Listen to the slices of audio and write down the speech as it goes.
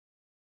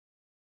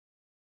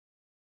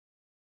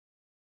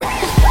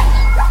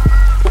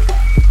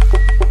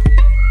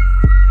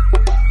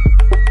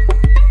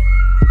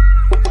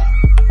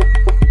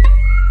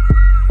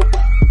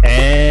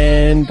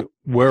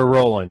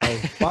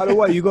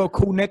what? You got a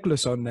cool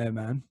necklace on there,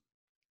 man.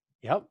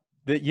 Yep.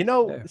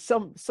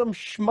 Some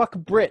schmuck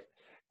Brit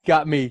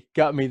got me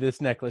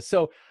this necklace.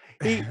 So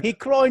he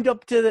climbed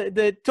up to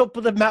the top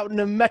of the mountain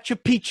of Machu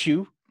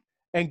Picchu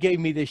and gave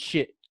me this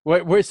shit.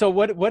 What is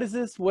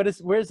this?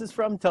 Where is this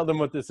from? Tell them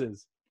what this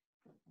is.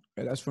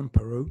 Yeah, that's from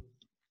Peru.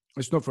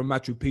 It's not from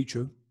Machu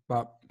Picchu,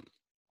 but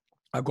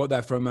I got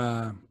that from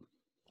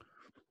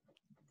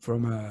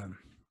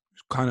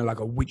kind of like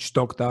a witch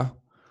doctor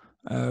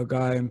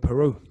guy in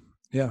Peru.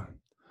 Yeah.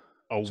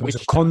 So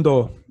it's a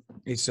condor.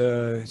 It's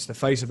the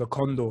face of a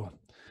condor,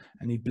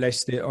 and he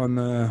blessed it on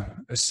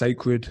a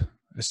sacred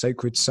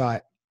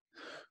site,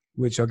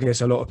 which I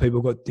guess a lot of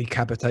people got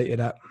decapitated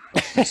at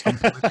some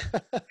point.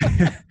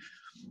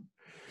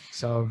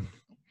 So,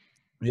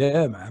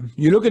 yeah, man,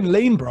 you're looking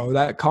lean, bro.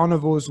 That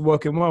carnival's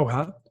working well,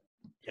 huh?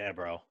 Yeah,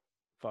 bro,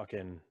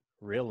 fucking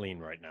real lean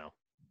right now.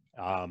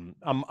 I'm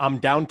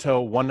down to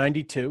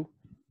 192,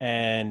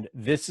 and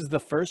this is the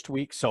first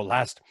week. So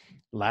last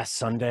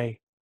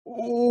Sunday,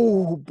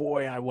 oh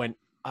boy, I went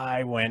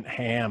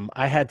ham.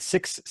 I had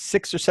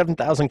 6,000 or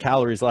 7,000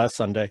 calories last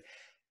Sunday,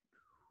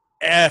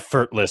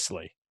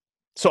 effortlessly.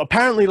 So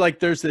apparently, like,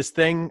 there's this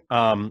thing.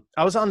 I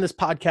was on this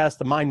podcast,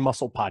 the Mind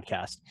Muscle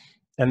podcast,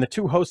 and the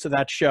two hosts of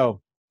that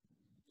show,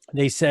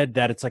 they said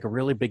that it's like a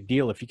really big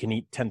deal if you can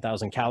eat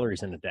 10,000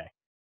 calories in a day.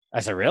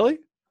 I said, really?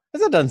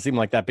 That doesn't seem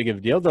like that big of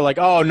a deal. They're like,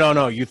 oh,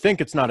 no, you think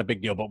it's not a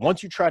big deal, but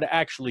once you try to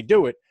actually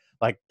do it,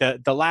 like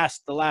the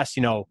last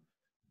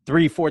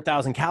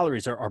 3,000-4,000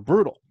 calories are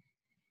brutal.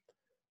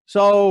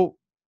 So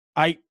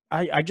I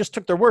just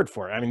took their word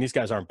for it. I mean, these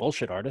guys aren't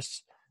bullshit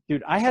artists.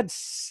 Dude, I had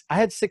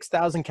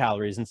 6,000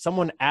 calories, and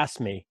someone asked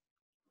me,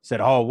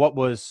 said, oh, what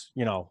was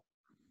one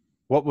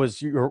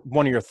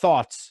of your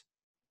thoughts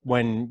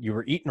when you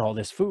were eating all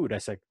this food? I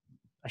said,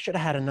 I should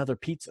have had another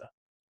pizza.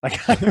 I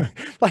had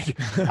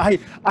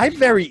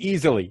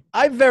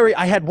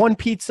one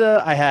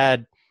pizza. I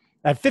had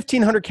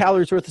 1,500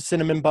 calories worth of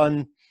cinnamon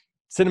buns,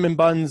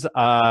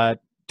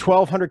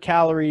 1,200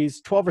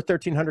 calories, 12 or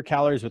 1,300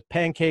 calories with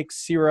pancakes,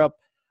 syrup,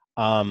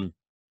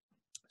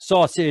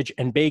 sausage,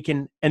 and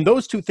bacon. And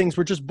those two things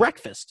were just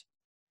breakfast.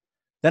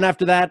 Then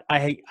after that,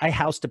 I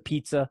housed a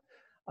pizza.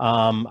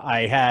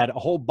 I had a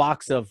whole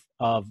box of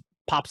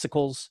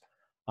popsicles.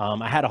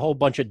 I had a whole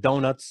bunch of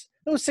donuts.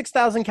 It was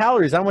 6,000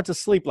 calories. I went to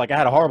sleep like I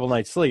had a horrible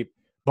night's sleep.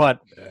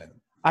 But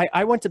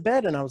I went to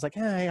bed and I was like,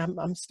 hey,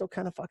 I'm still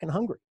kind of fucking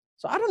hungry.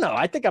 So I don't know.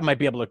 I think I might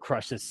be able to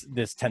crush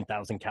this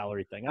 10,000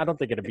 calorie thing. I don't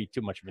think it'd be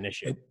too much of an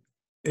issue.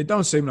 It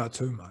don't seem like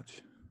too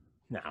much.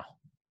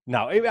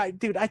 No,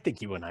 dude, I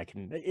think you and I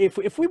can.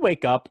 If we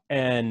wake up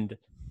and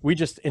we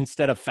just,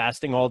 instead of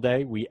fasting all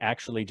day, we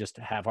actually just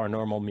have our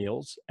normal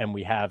meals, and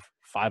we have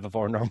 5 of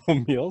our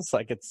normal meals,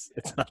 like it's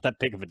not that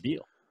big of a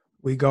deal.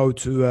 We go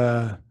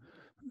to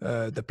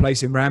the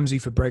place in Ramsey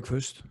for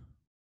breakfast.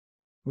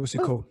 What's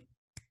it called?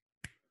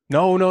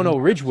 No.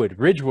 Ridgewood.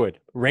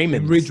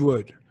 Raymond's.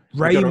 Ridgewood.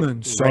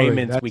 Raymond's.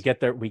 Raymond's. We get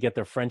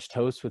their French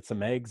toast with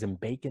some eggs and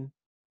bacon.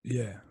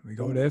 Yeah, we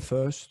go there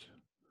first,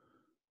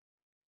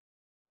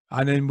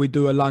 and then we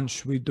do a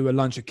lunch. We do a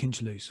lunch at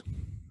Kinchley's.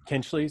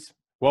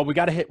 Well, we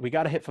gotta hit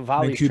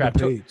Favali's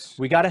Trattoria.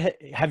 We gotta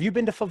hit. Have you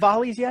been to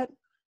Favali's yet?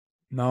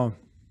 No.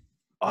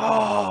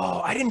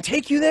 Oh, I didn't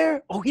take you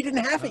there. Oh, he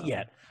didn't have it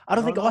yet. I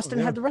don't think Austin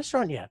had the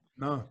restaurant yet.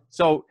 No.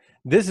 So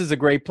this is a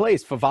great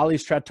place,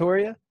 Favali's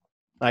Trattoria.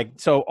 Like,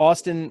 so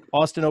Austin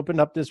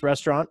opened up this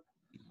restaurant,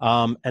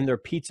 and their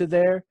pizza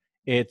there,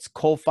 it's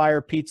coal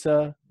fire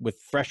pizza with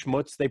fresh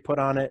mozz they put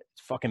on it.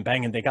 It's fucking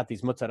banging. They got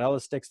these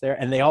mozzarella sticks there,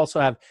 and they also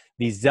have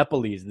these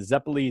zeppelis. The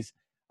zeppelis,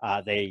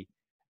 they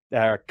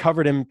are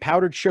covered in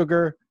powdered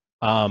sugar,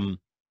 Nutella,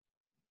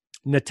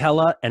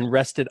 and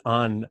rested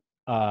on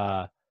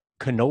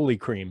cannoli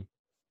cream.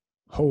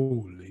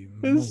 Holy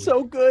moly. This is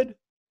so good.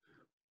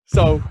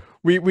 So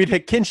we'd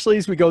hit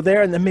Kinchley's, we go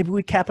there, and then maybe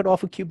we cap it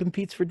off with Cuban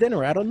Pete's for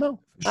dinner. I don't know.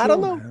 Sure, I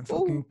don't know.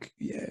 Fucking,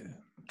 yeah,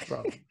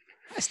 bro.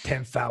 That's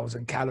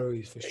 10,000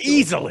 calories for sure.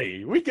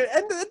 Easily. We could,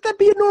 and that'd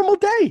be a normal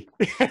day.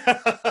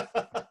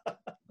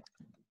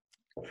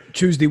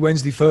 Tuesday,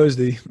 Wednesday,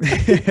 Thursday.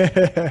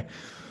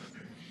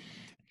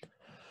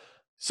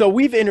 So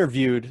we've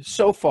interviewed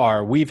so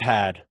far. We've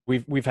had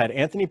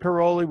Anthony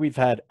Paroli, we've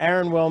had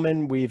Aaron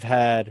Wellman, we've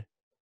had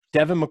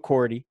Devin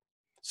McCourty.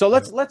 So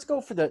let's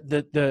go for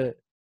the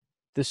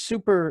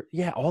super.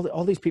 Yeah,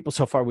 all these people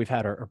so far we've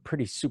had are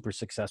pretty super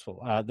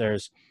successful.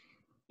 There's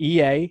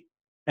EA,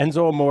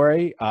 Enzo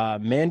Amore,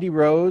 Mandy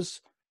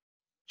Rose,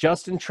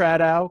 Justin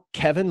Tradow,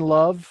 Kevin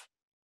Love.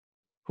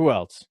 Who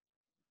else?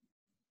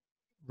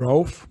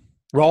 Rolf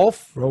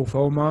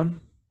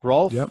Oman.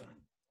 Rolf. Yep.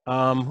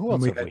 Who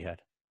else have we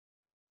had?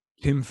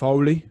 Tim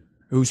Foley,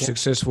 who's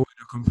successful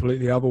in a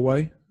completely other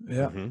way.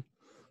 Yeah.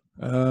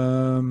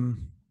 Mm-hmm.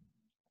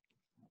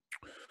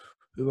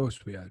 Who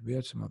else we had? We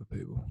had some other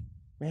people.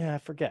 Yeah, I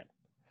forget.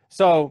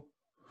 So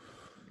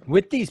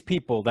with these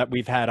people that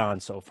we've had on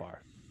so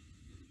far,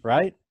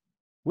 right?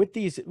 With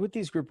these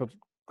group of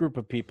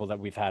people that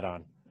we've had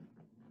on,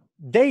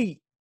 they've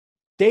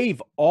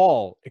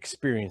all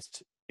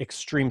experienced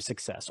extreme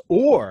success,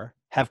 or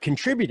have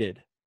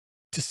contributed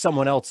to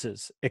someone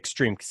else's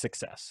extreme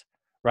success,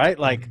 right?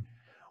 Like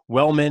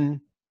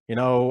Wellman, you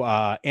know,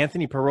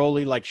 Anthony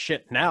Paroli, like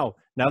shit. Now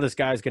this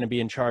guy is going to be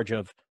in charge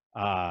of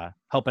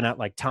helping out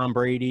like Tom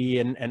Brady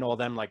and all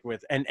them, like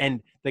with,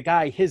 and the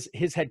guy, his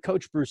head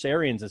coach, Bruce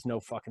Arians, is no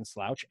fucking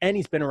slouch. And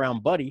he's been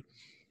around Buddy.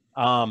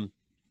 And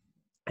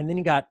then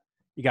you got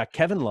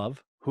Kevin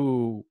Love,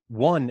 who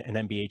won an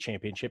NBA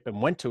championship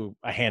and went to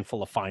a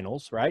handful of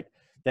finals, right?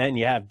 Then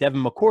you have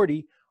Devin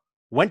McCourty,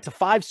 went to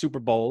 5 Super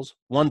Bowls,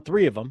 won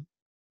 3 of them.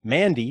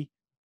 Mandy,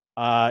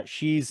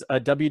 she's a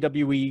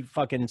WWE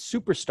fucking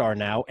superstar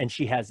now, and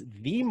she has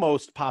the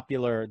most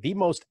popular, the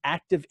most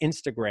active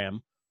Instagram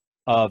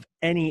of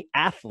any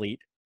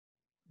athlete.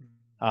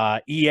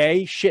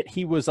 EA, shit,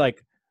 he was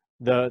like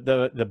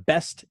the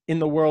best in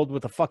the world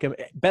with a fucking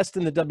best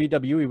in the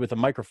WWE with a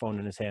microphone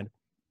in his hand.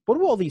 What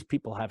do all these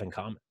people have in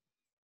common?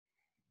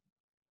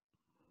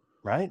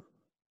 Right?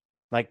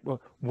 Like,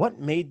 what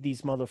made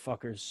these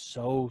motherfuckers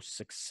so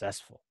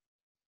successful?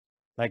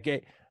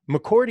 Like,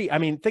 McCourty, I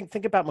mean,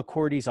 think about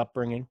McCourty's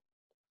upbringing.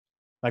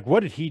 Like, what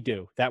did he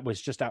do? That was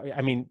just,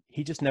 I mean,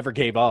 he just never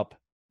gave up.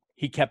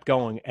 He kept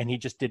going, and he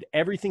just did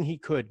everything he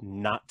could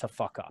not to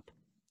fuck up.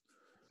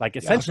 Like,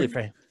 essentially,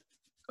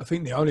 I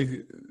think the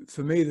only,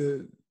 for me,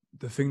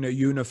 the thing that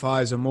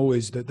unifies them all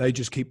is that they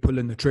just keep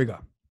pulling the trigger.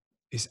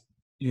 It's,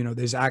 you know,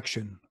 there's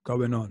action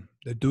going on.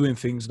 They're doing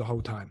things the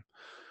whole time.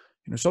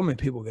 You know, so many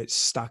people get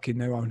stuck in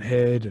their own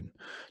head and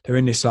they're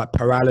in this like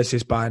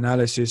paralysis by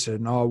analysis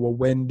and, oh, well,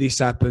 when this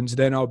happens,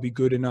 then I'll be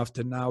good enough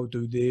to now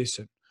do this.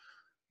 And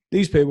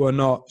these people are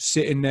not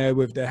sitting there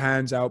with their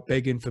hands out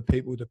begging for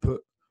people to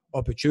put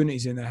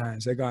opportunities in their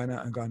hands. They're going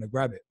out and going to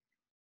grab it.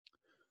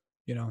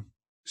 You know,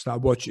 it's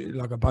like watching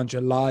like a bunch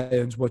of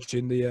lions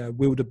watching the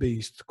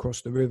wildebeest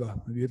cross the river.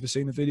 Have you ever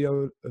seen a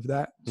video of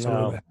that? No.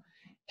 So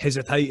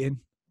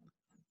hesitating.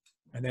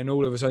 And then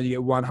all of a sudden you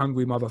get one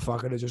hungry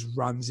motherfucker that just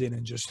runs in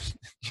and just,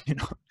 you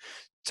know,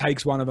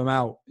 takes one of them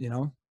out, you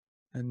know.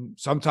 And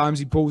sometimes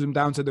he pulls them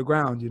down to the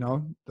ground, you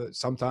know, but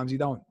sometimes he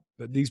don't.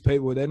 But these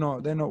people, they're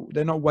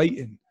not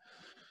waiting,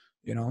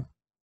 you know.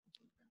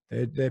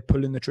 They're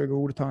pulling the trigger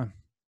all the time.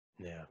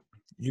 Yeah.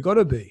 You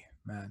gotta be,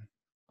 man.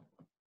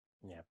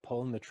 Yeah,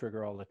 pulling the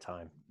trigger all the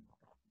time.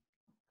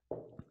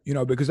 You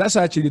know, because that's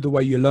actually the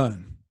way you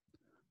learn.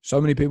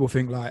 So many people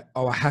think like,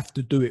 oh, I have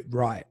to do it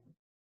right.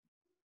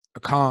 I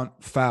can't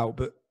foul,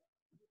 but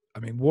I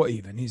mean, what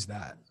even is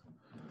that?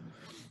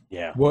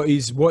 Yeah. What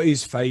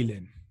is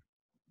failing?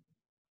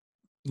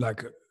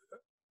 Like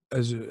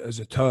as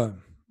a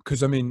term?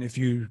 Because I mean, if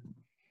you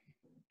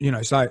know,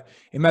 it's like,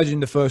 imagine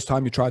the first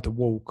time you tried to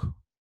walk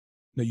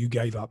that you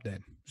gave up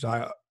then. It's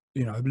like,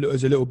 you know,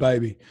 as a little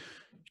baby,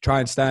 you try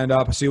and stand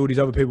up. I see all these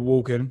other people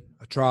walking.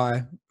 I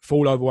try,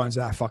 fall over once.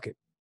 Fuck it.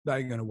 That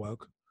ain't going to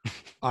work.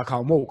 I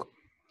can't walk.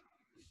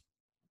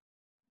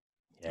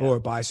 Yeah. Or a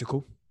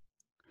bicycle.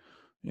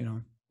 You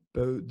know,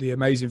 but the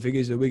amazing thing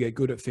is that we get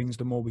good at things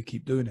the more we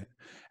keep doing it.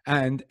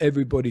 And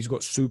everybody's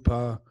got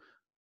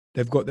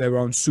they've got their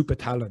own super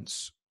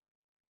talents.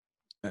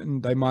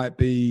 And they might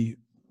be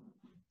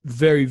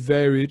very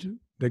varied.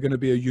 They're going to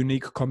be a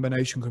unique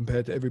combination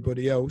compared to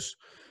everybody else.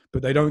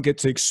 But they don't get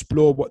to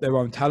explore what their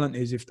own talent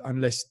is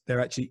unless they're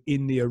actually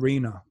in the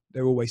arena.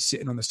 They're always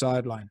sitting on the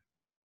sideline.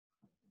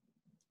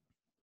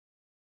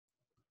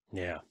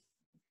 Yeah.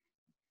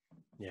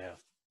 Yeah.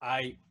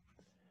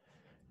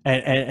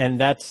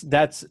 And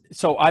that's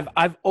so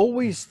I've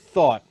always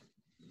thought,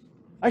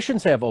 I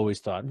shouldn't say I've always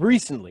thought,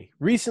 recently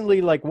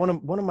like one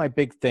of my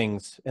big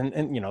things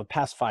and you know,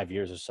 past 5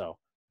 years or so,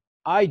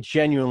 I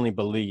genuinely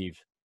believe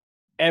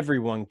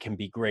everyone can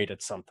be great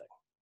at something.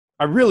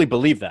 I really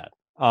believe that.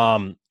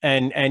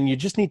 And you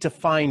just need to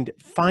find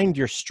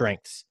your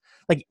strengths.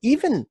 Like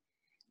even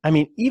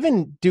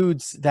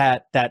dudes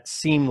that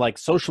seem like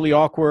socially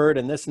awkward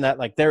and this and that,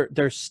 like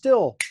they're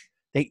still,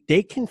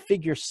 they can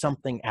figure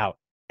something out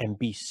and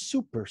be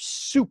super,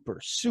 super,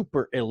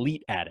 super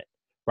elite at it,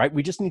 right?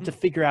 We just need to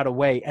figure out a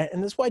way.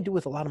 And that's what I do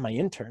with a lot of my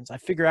interns. I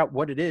figure out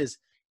what it is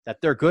that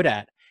they're good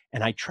at.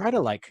 And I try to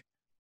like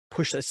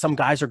push that. Some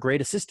guys are great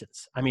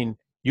assistants. I mean,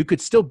 you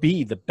could still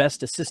be the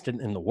best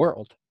assistant in the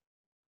world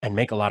and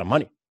make a lot of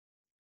money.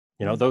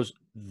 You know,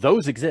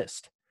 those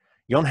exist.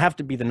 You don't have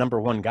to be the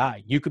number one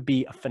guy. You could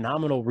be a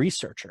phenomenal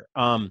researcher.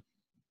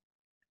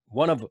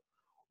 One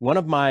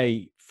of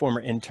my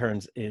former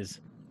interns is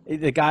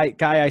the guy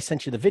I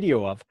sent you the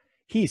video of.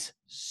 He's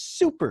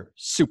super,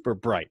 super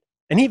bright.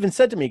 And he even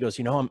said to me, he goes,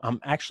 you know, I'm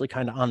actually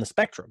kind of on the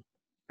spectrum.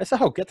 I said,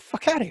 oh, get the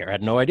fuck out of here. I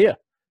had no idea.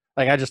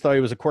 Like, I just thought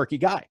he was a quirky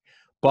guy.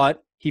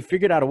 But he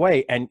figured out a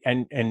way, and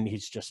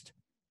he's just,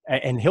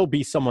 and he'll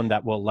be someone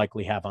that we'll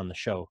likely have on the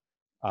show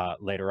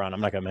later on.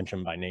 I'm not going to mention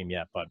him by name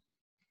yet, but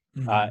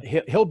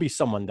he'll be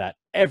someone that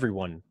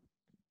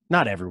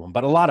not everyone,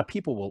 but a lot of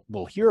people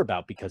will hear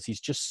about because he's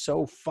just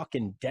so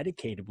fucking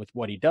dedicated with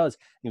what he does.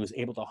 He was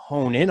able to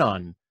hone in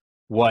on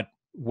what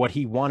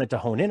he wanted to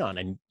hone in on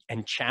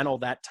and channel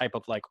that type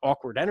of like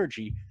awkward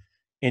energy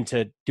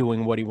into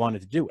doing what he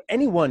wanted to do.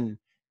 Anyone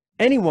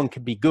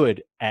could be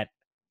good at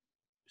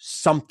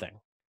something,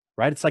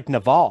 right? It's like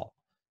Naval.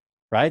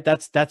 right?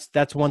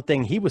 That's one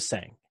thing he was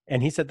saying.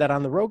 And he said that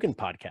on the Rogan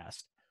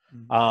podcast.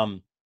 Mm-hmm.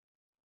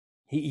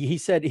 He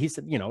said,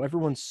 you know,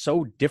 everyone's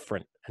so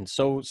different and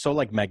so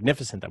like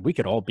magnificent that we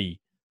could all be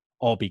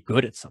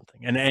good at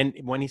something. And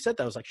when he said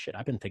that, I was like, shit,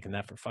 I've been thinking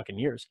that for fucking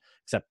years,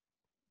 except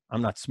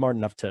I'm not smart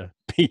enough to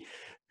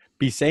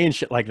be saying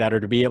shit like that or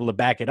to be able to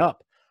back it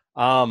up.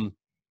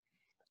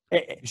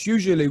 It's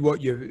usually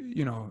what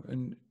you know,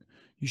 and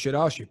you should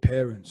ask your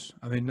parents.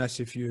 I mean, that's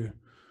if you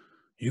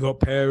got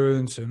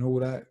parents and all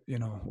that, you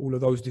know, all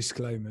of those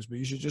disclaimers, but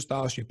you should just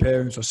ask your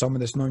parents or someone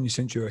that's known you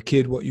since you were a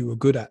kid what you were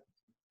good at.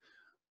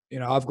 You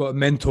know, I've got a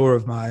mentor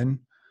of mine,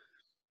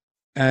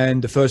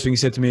 and the first thing he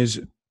said to me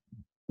is,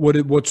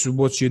 what's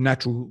your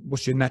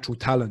natural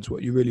talents?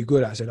 What you're really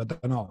good at? I said, I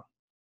don't know.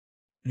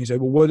 And he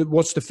said, well,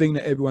 what's the thing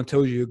that everyone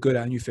tells you you're good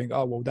at? And you think,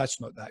 oh, well,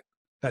 that's not that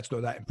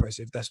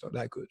impressive. That's not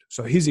that good.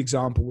 So his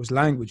example was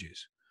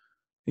languages.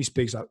 He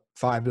speaks like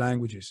 5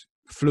 languages,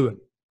 fluent,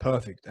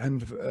 perfect,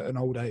 and at an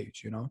old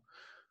age, you know.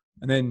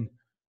 And then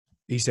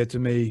he said to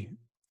me,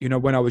 you know,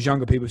 when I was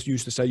younger, people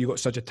used to say, you got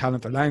such a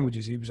talent for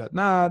languages. He was like,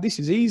 nah, this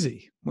is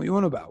easy. What are you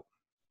on about?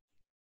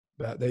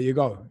 But there you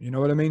go. You know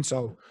what I mean?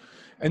 So,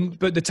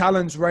 but the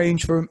talents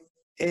range from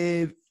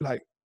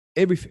like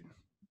everything.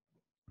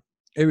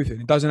 Everything.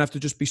 It doesn't have to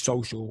just be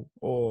social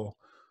or,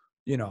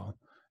 you know,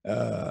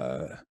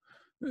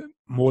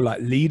 more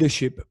like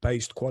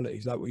leadership-based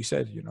qualities, like what you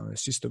said. You know,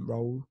 assistant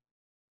role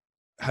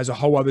has a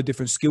whole other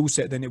different skill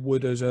set than it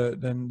would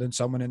than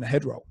someone in a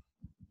head role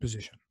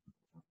position.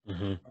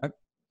 Mm-hmm. Right?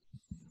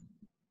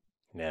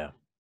 Yeah.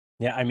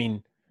 I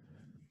mean,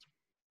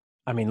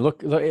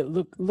 look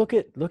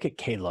at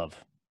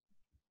K-Love,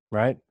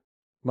 right?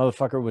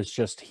 Motherfucker was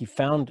just, he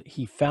found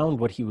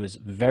what he was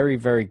very,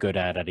 very good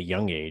at a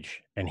young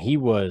age. And he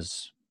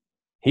was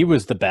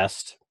the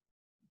best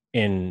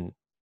in,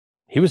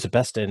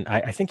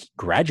 I think he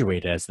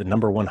graduated as the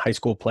 #1 high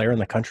school player in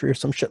the country or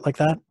some shit like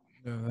that.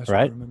 Yeah, that's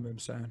right? What I remember him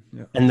saying.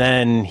 Yeah. And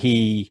then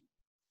he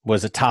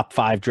was a top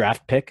 5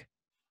 draft pick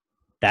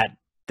that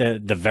the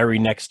very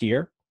next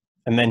year.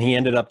 And then he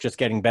ended up just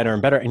getting better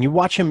and better. And you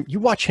watch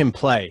him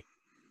play.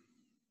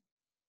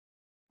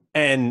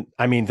 And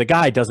I mean, the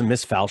guy doesn't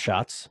miss foul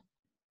shots.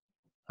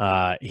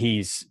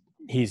 He's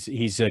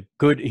a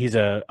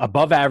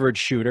above average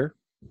shooter.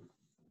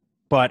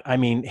 But I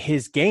mean,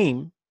 his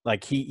game,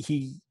 like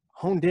he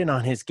honed in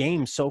on his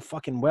game so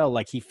fucking well.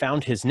 Like he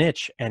found his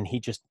niche, and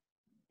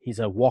he's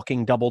a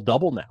walking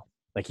double-double now.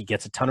 Like he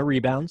gets a ton of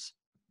rebounds,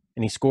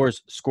 and he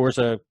scores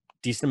a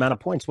decent amount of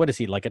points. What is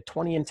he, like a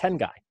 20 and 10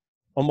 guy?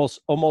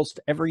 Almost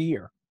every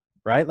year,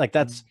 right? Like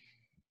that's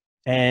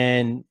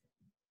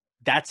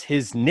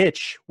his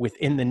niche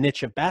within the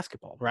niche of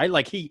basketball, right?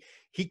 Like he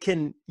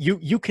can,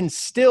 you can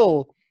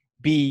still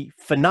be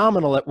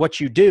phenomenal at what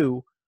you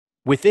do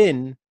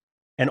within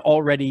an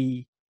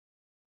already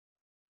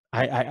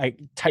I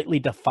tightly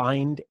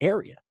defined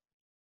area.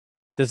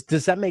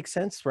 Does that make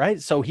sense, right?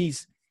 So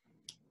he's,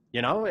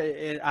 you know,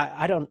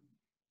 I don't.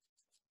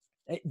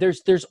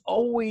 There's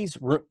always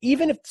room,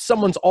 even if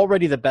someone's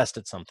already the best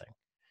at something,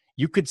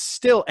 you could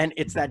still, and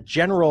it's that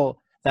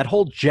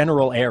whole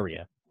general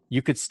area,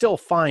 you could still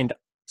find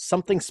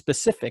something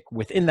specific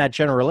within that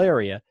general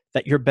area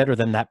that you're better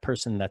than that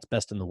person that's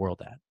best in the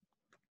world at.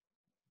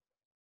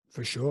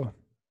 For sure.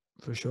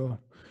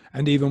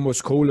 And even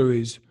what's cooler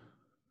is,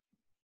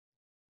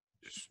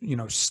 you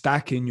know,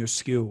 stacking your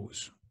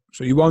skills.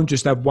 So you won't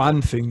just have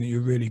one thing that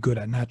you're really good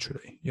at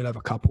naturally. You'll have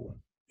a couple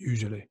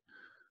usually.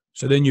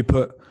 So then you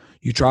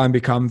try and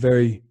become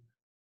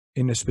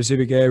in a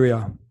specific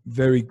area,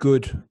 very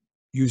good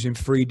using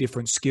 3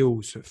 different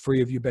skills,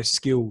 3 of your best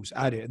skills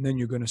at it. And then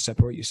you're going to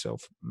separate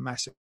yourself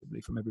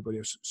massively from everybody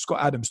else.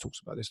 Scott Adams talks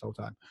about this the whole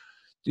time.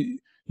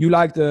 You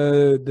like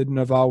the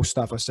Naval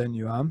stuff I sent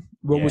you, huh?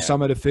 What were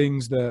some of the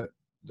things that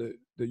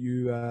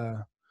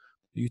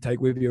you take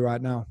with you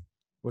right now?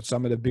 What's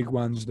some of the big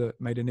ones that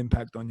made an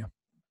impact on you?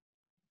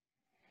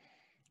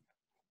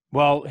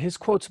 Well, his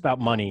quotes about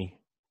money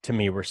to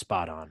me were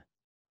spot on.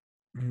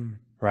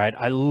 Right?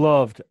 I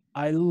loved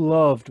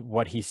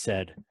what he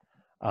said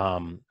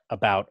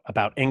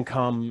about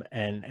income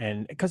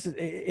and because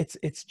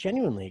it's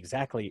genuinely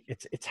exactly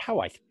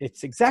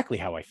it's exactly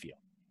how I feel.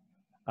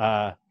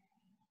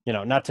 You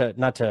know, not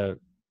to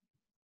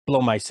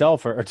blow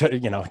myself or to,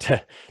 you know,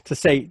 to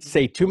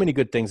say too many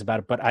good things about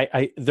it, but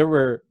there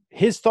were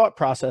his thought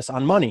process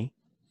on money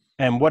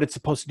and what it's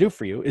supposed to do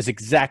for you is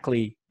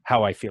exactly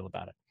how I feel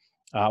about it.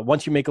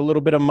 Once you make a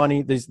little bit of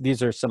money,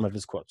 these are some of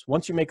his quotes.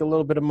 Once you make a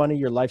little bit of money,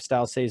 your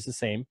lifestyle stays the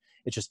same.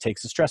 It just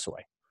takes the stress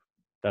away.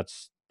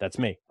 That's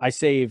me. I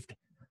saved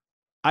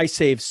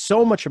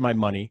so much of my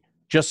money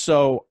just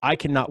so I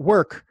can not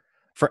work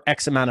for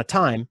X amount of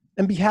time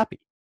and be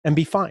happy and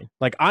be fine.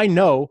 Like I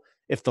know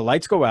if the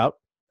lights go out,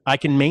 I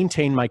can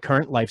maintain my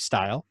current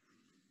lifestyle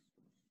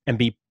and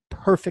be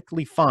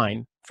perfectly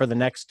fine for the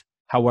next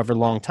however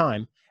long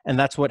time. And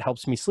that's what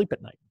helps me sleep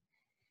at night.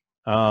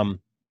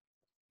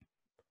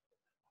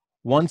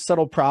 One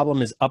subtle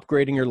problem is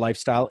upgrading your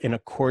lifestyle in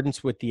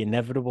accordance with the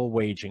inevitable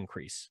wage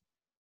increase.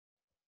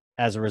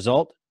 As a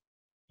result,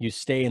 you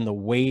stay in the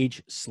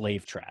wage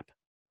slave trap,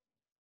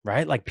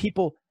 right? Like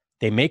people,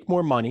 they make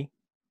more money.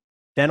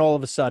 Then all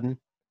of a sudden,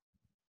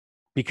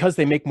 because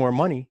they make more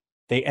money,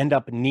 they end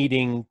up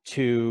needing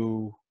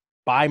to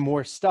buy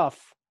more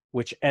stuff,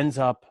 which ends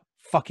up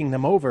fucking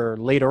them over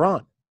later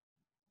on,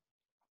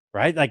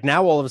 right? Like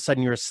now all of a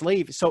sudden you're a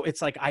slave. So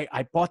it's like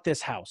I bought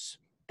this house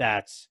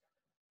that's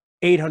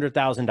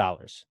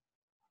 $800,000,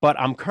 but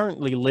I'm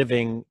currently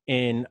living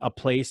in a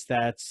place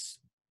that's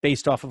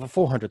based off of a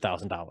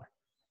 $400,000,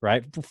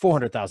 right?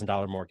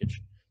 $400,000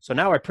 mortgage. So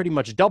now I pretty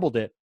much doubled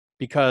it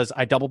because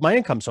I doubled my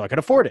income so I could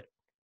afford it.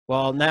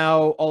 Well,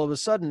 now all of a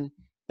sudden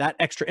that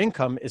extra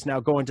income is now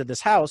going to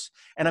this house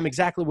and I'm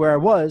exactly where I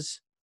was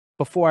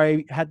before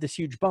I had this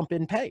huge bump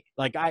in pay.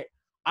 Like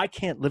I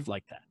can't live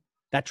like that.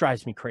 That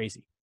drives me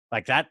crazy.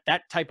 Like that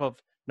type of,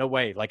 no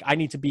way. Like I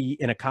need to be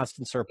in a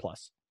constant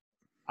surplus.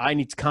 I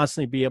need to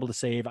constantly be able to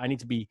save. I need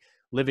to be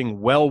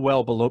living well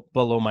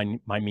below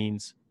my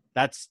means.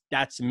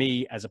 That's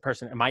me as a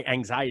person. And my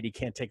anxiety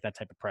can't take that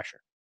type of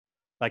pressure.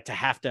 Like to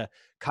have to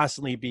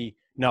constantly be,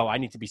 no, I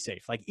need to be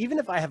safe. Like even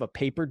if I have a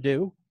paper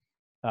due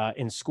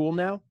in school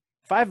now,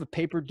 if I have a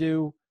paper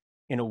due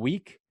in a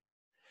week,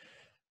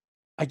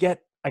 I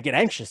get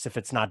anxious if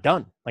it's not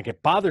done. Like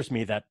it bothers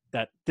me that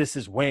this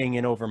is weighing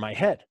in over my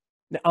head.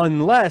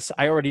 Unless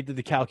I already did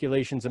the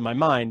calculations in my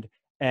mind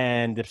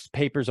and this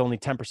paper's only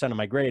 10% of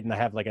my grade and I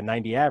have like a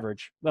 90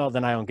 average, well,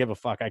 then I don't give a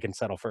fuck. I can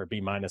settle for a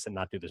B- and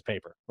not do this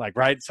paper. Like,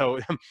 right? So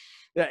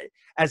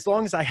as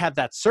long as I have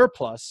that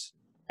surplus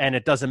and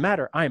it doesn't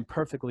matter, I am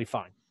perfectly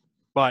fine.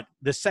 But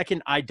the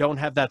second I don't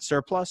have that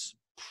surplus,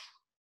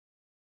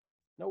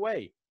 no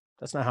way.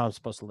 That's not how I'm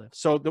supposed to live.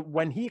 So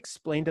when he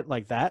explained it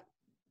like that,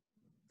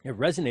 it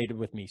resonated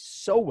with me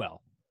so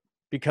well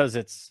because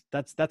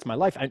that's my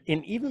life. And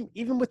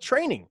even with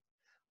training,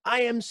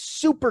 I am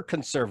super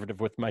conservative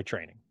with my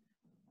training.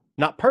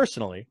 Not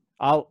personally.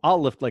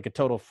 I'll lift like a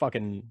total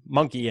fucking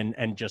monkey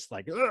and just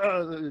like,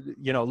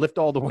 lift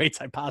all the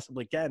weights I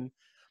possibly can.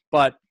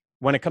 But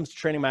when it comes to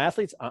training my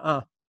athletes,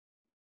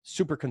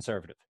 super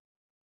conservative.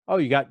 Oh,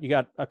 you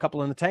got a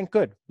couple in the tank?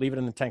 Good. Leave it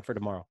in the tank for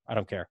tomorrow. I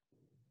don't care.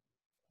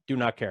 Do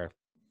not care.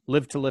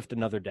 Live to lift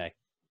another day.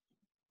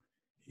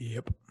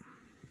 Yep.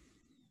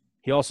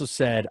 He also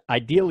said,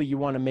 ideally, you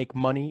want to make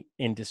money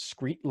in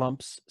discrete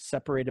lumps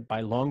separated by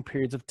long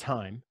periods of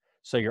time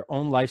so your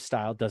own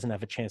lifestyle doesn't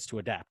have a chance to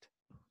adapt.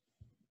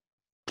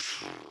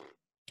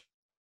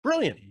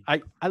 Brilliant.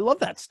 I love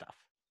that stuff.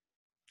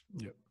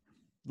 Yep.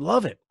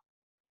 Love it.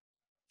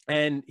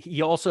 And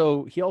he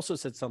also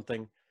said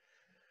something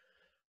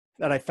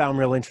that I found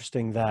real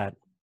interesting, that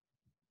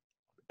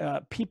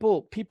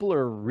people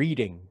are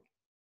reading.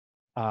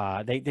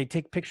 They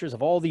take pictures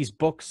of all these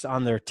books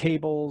on their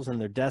tables and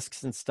their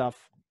desks and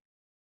stuff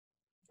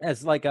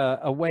as like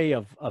a way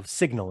of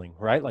signaling,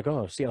 right? Like,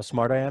 oh, see how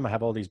smart I am? I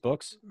have all these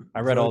books. I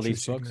read all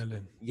these books.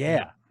 Signaling.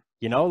 Yeah.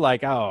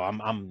 Like, oh,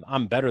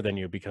 I'm better than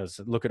you because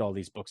look at all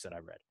these books that I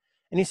read.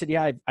 And he said,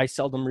 yeah, I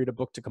seldom read a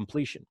book to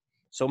completion.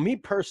 So me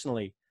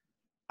personally,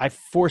 I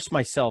force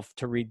myself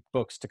to read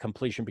books to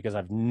completion because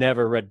I've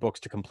never read books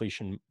to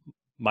completion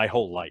my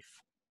whole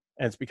life.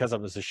 And it's because I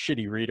was a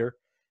shitty reader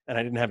and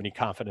I didn't have any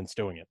confidence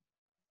doing it.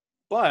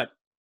 But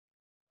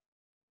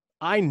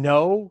I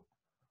know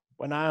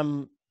when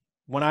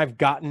I've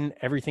gotten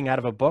everything out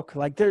of a book,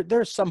 like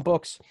there's some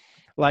books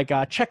like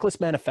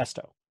Checklist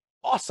Manifesto.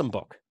 Awesome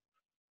book.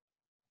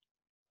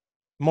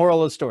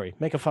 Moral of the story,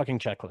 make a fucking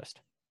checklist.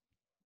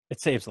 It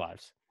saves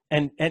lives.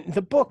 And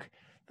the book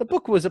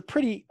was a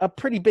pretty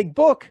big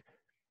book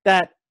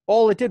that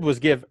all it did was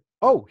give,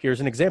 oh, here's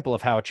an example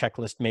of how a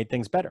checklist made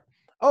things better.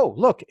 Oh,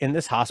 look, in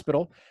this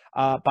hospital,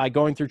 by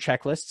going through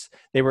checklists,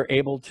 they were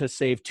able to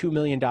save $2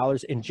 million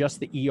in just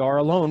the ER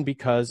alone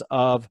because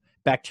of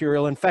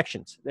bacterial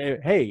infections.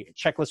 Hey,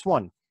 checklist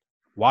 1,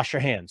 wash your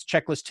hands.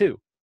 Checklist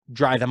 2,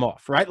 dry them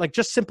off, right? Like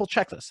just simple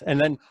checklists. And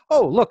then,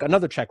 oh, look,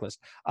 another checklist.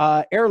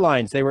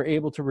 Airlines, they were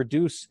able to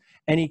reduce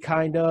any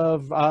kind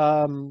of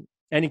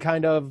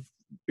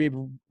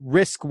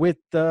risk with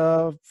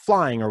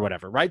flying or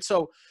whatever, right?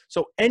 So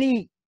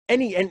any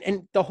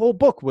and the whole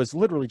book was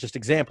literally just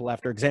example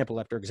after example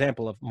after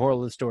example of moral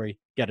of the story,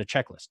 get a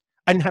checklist.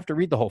 I didn't have to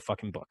read the whole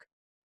fucking book.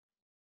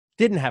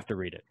 Didn't have to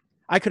read it.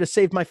 I could have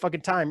saved my fucking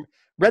time,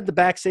 read the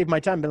back, saved my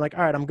time, been like,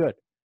 all right, I'm good.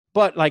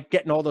 But like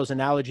getting all those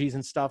analogies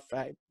and stuff,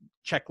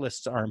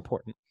 checklists are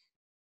important.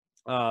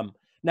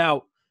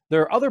 Now,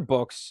 there are other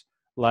books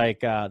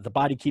like The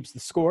Body Keeps the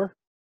Score.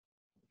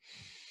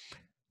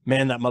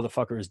 Man, that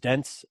motherfucker is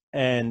dense.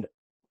 And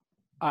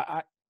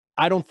I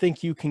don't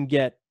think you can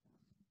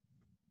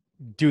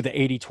do the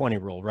 80-20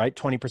 rule, right?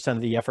 20%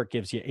 of the effort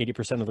gives you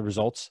 80% of the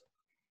results.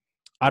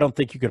 I don't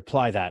think you could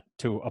apply that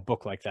to a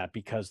book like that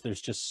because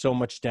there's just so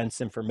much dense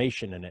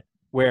information in it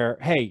where,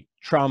 hey,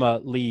 trauma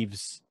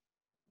leaves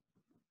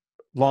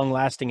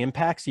long-lasting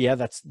impacts. Yeah,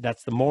 that's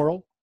the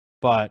moral.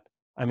 But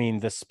I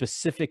mean, the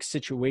specific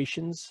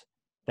situations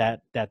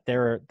that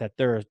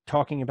they're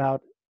talking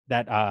about,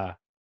 that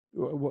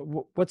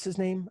what's his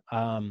name?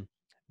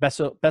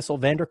 Bessel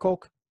van der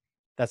Kolk.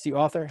 That's the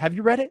author. Have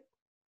you read it?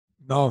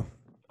 No,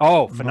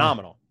 Oh,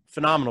 phenomenal.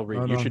 Phenomenal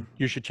read. No.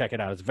 You should check it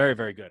out. It's very,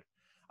 very good.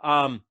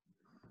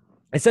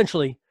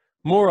 Essentially,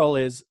 moral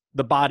is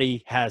the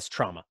body has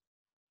trauma,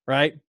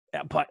 right?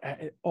 But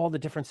all the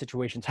different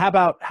situations. How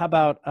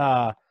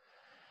about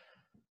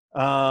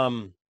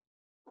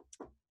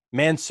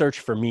Man's Search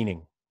for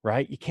Meaning,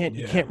 right? You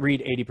can't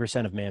read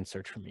 80% of Man's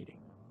Search for Meaning.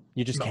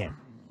 You just can't.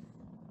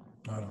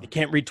 No. You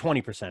can't read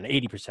 20%,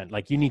 80%.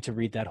 Like, you need to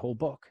read that whole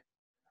book,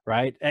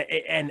 right?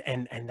 And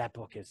that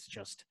book is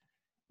just,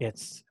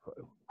 it's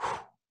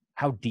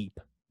how deep,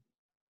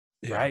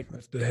 right?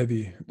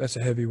 That's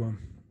a heavy one.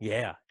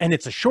 Yeah, and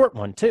it's a short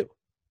one too.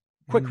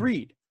 Quick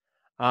read.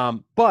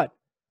 But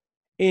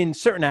in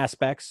certain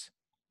aspects,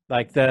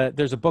 like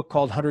there's a book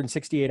called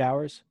 168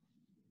 Hours.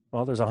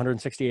 Well, there's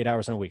 168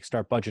 hours in a week.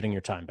 Start budgeting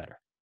your time better.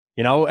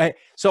 You know,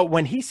 so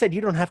when he said you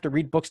don't have to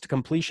read books to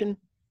completion,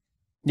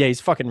 yeah,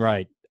 he's fucking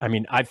right. I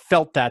mean, I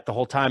felt that the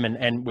whole time,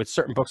 and with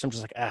certain books, I'm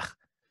just like,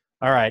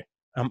 all right,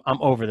 I'm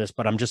over this,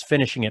 but I'm just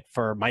finishing it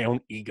for my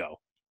own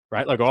ego,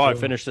 right? Like, I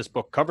finished this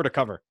book cover to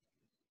cover.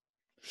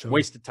 Sure.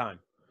 Wasted time.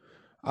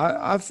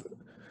 I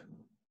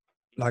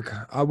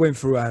went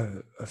through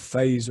a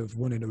phase of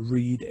wanting to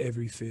read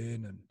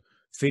everything and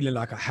feeling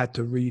like I had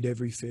to read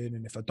everything,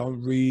 and if I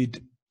don't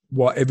read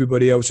what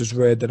everybody else has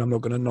read, then I'm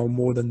not going to know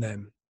more than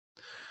them.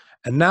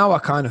 And now I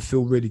kind of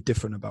feel really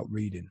different about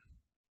reading.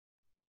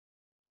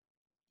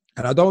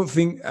 And I don't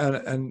think,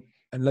 and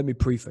let me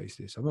preface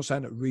this, I'm not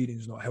saying that reading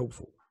is not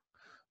helpful,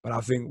 but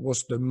I think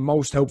what's the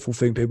most helpful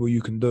thing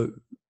you can do,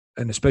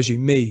 and especially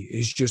me,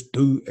 is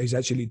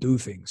actually do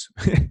things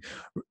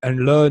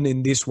and learn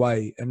in this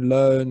way, and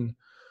learn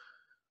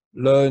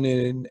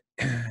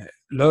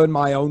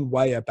my own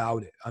way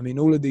about it. I mean,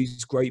 all of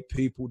these great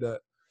people that,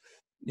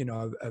 you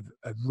know,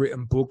 have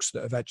written books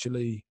that have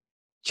actually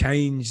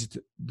changed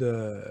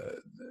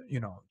the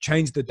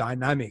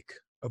dynamic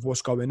of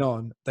what's going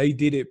on. They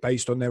did it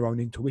based on their own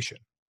intuition.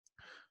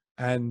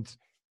 And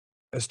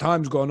as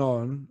time's gone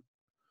on,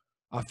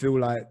 I feel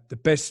like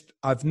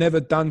I've never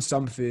done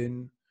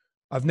something,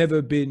 I've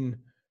never been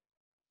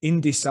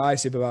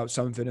indecisive about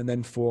something and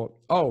then thought,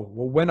 oh,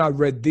 well, when I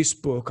read this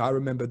book, I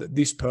remember that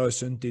this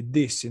person did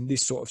this in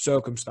this sort of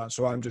circumstance,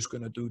 so I'm just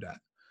going to do that.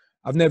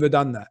 I've never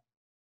done that.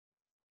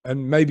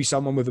 And maybe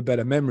someone with a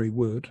better memory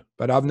would,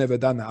 but I've never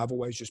done that. I've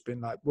always just been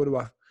like, what do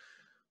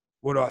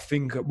I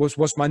think?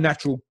 What's my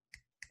natural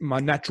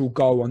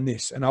goal on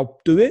this? And I'll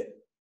do it.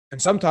 And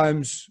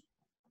sometimes,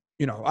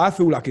 you know, I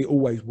feel like it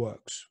always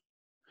works,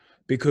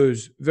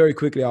 because very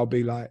quickly I'll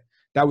be like,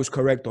 that was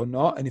correct or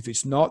not. And if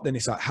it's not, then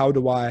it's like, how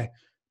do I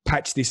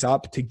patch this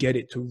up to get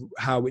it to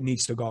how it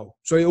needs to go?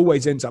 So it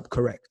always ends up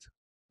correct.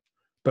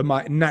 But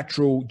my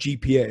natural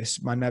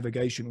GPS, my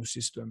navigational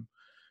system,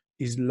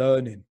 is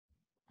learning.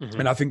 Mm-hmm.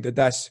 And I think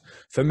that's,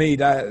 for me,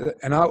 that,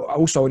 and I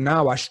also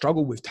now I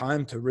struggle with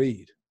time to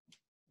read.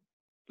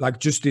 Like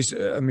just this,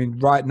 I mean,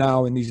 right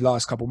now in these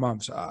last couple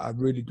months, I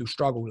really do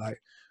struggle, like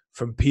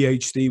from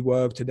PhD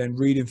work to then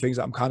reading things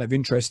that I'm kind of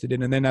interested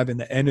in, and then having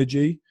the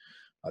energy,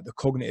 like the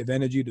cognitive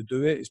energy to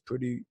do it is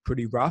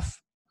pretty rough.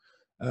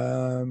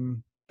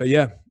 But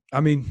yeah,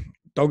 I mean,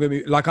 don't get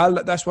me, like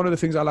that's one of the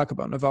things I like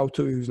about Naval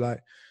too, who's like,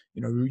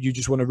 you know, you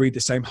just want to read the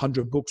same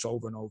 100 books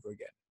over and over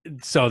again.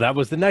 So that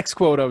was the next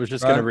quote I was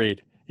just going to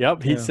read.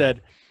 Yep. He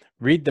said,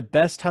 read the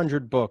best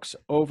 100 books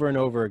over and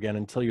over again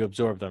until you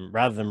absorb them,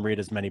 rather than read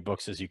as many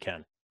books as you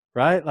can.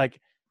 Right? Like,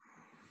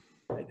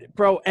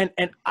 bro, and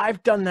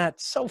I've done that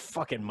so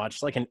fucking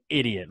much, like an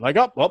idiot. Like,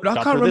 but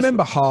I can't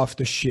remember half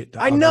the shit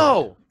that I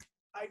know.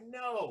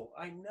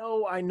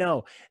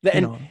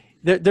 And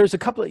there's a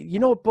couple of, you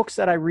know what books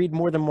that I read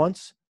more than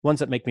once? Ones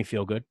that make me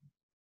feel good.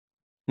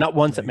 Not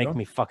ones that make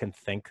me fucking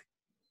think.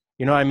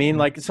 You know what I mean?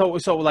 Like, so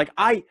like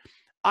I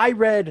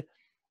read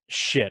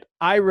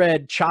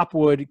Chop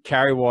Wood,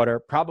 Carry Water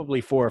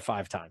probably 4 or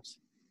 5 times.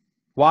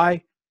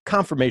 Why?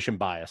 Confirmation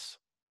bias.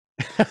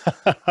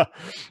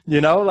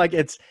 You know, like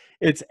it's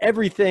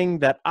everything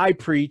that I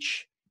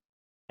preach.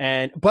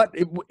 But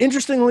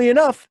interestingly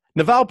enough,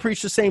 Naval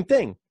preached the same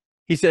thing.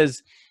 He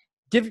says,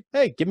 give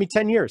me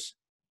 10 years.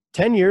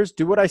 10 years,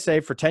 do what I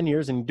say for 10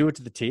 years and do it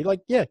to the T.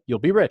 Like, yeah, you'll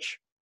be rich.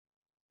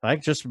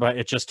 Like, but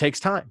it just takes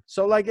time.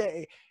 So like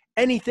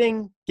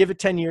anything, give it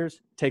 10 years,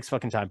 takes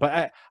fucking time.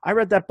 But I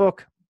read that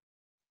book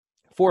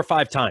 4 or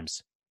 5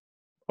 times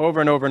over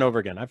and over and over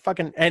again. I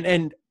fucking,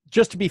 and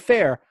just to be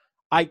fair,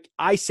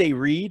 I say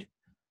read,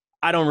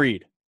 I don't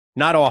read,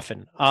 not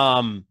often.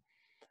 I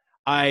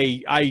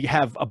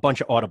have a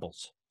bunch of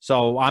audibles,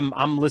 so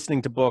I'm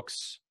listening to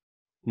books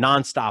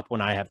nonstop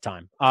when I have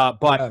time.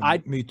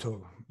 But me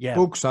too. Yeah,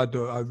 books I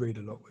read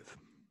a lot with.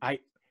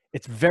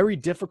 It's very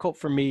difficult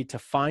for me to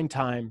find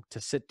time to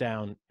sit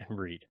down and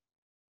read,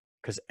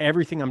 because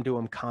everything I'm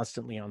doing, I'm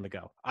constantly on the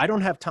go. I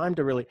don't have time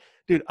to really,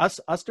 dude, us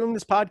doing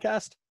this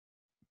podcast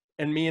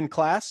and me in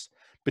class,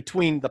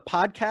 between the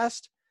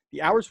podcast,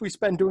 the hours we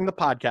spend doing the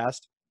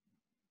podcast,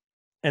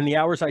 and the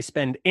hours I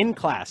spend in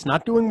class,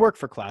 not doing work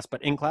for class,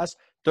 but in class,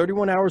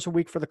 31 hours a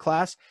week for the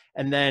class,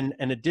 and then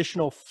an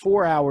additional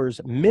 4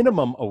 hours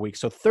minimum a week.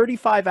 So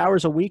 35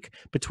 hours a week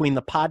between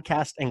the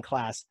podcast and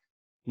class.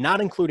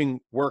 not including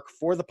work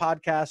for the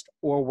podcast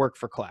or work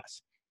for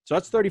class. So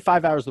that's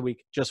 35 hours a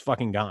week just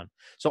fucking gone.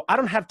 So I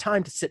don't have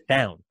time to sit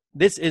down.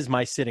 This is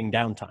my sitting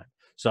down time.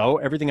 So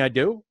everything I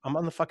do, I'm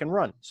on the fucking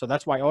run. So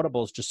that's why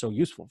Audible is just so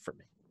useful for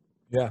me.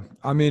 Yeah.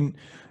 I mean,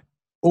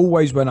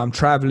 always when I'm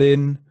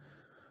traveling,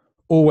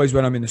 always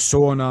when I'm in the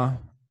sauna,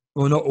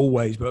 well, not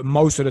always, but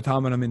most of the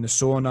time when I'm in the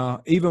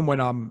sauna, even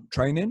when I'm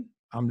training,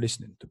 I'm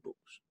listening to books.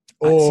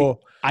 Or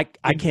I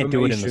can't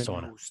do it in the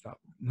sauna.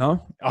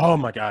 No? Oh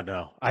my God,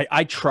 no.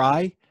 I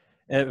try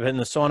in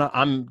the sauna.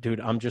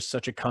 I'm just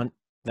such a cunt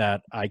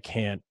that I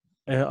can't.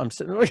 I'm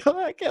sitting like,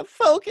 I can't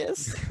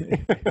focus.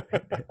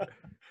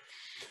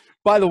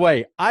 By the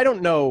way, I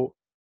don't know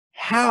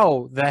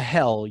how the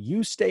hell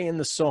you stay in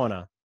the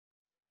sauna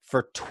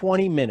for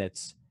 20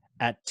 minutes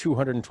at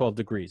 212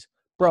 degrees.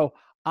 Bro,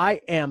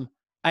 I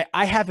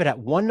have it at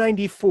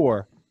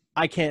 194.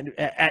 I can't,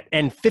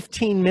 and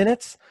 15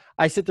 minutes,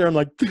 I sit there, I'm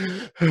like,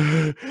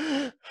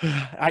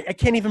 I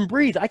can't even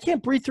breathe. I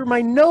can't breathe through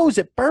my nose.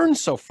 It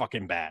burns so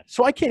fucking bad.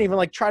 So I can't even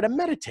like try to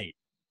meditate.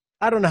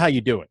 I don't know how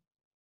you do it.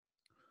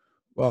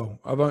 Well,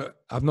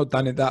 I've not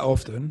done it that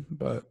often,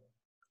 but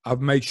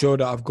I've made sure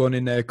that I've gone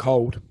in there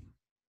cold.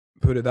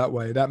 Put it that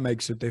way. That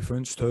makes a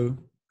difference too.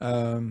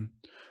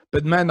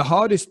 But man, the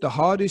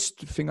hardest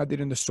thing I did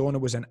in the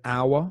sauna was an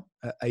hour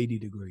at 80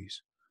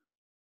 degrees.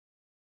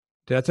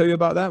 Did I tell you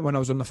about that when I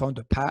was on the phone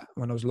to Pat?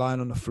 When I was lying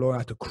on the floor, I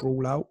had to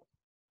crawl out.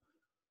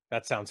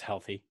 That sounds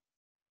healthy.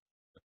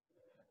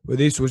 But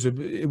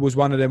it was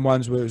one of them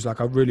ones where it was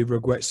like, I really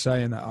regret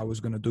saying that I was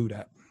going to do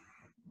that.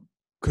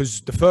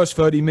 Because the first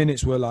 30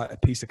 minutes were like a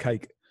piece of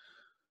cake.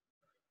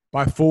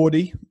 By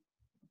 40,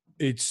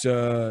 it's,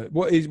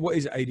 what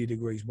is 80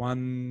 degrees?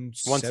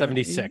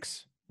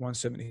 176.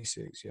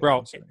 176, yeah. Bro,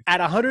 176. at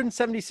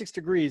 176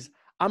 degrees,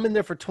 I'm in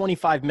there for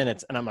 25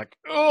 minutes and I'm like,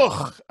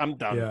 ugh, I'm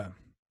done. Yeah.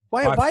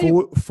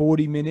 Why?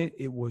 40 minute,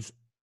 it was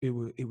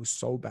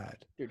so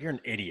bad. Dude, you're an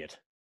idiot.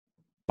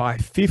 By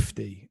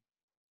 50,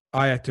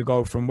 I had to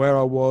go from where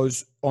I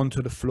was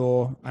onto the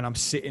floor, and I'm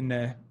sitting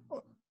there,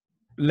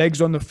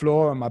 legs on the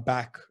floor and my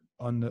back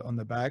on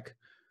the bag.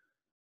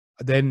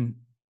 Then,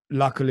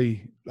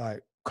 luckily,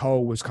 like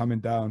Cole was coming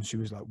down. She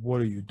was like,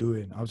 "What are you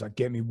doing?" I was like,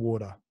 "Get me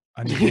water.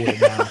 I need water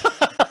now."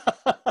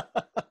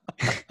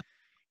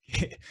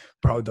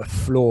 Bro, the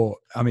floor.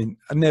 I mean,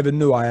 I never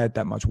knew I had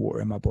that much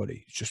water in my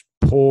body. It's just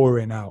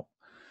pouring out.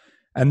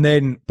 And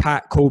then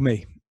Pat called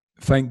me.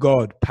 Thank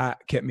God,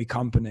 Pat kept me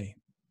company.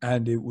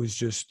 And it was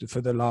just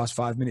for the last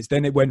 5 minutes.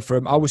 Then it went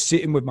from, I was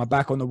sitting with my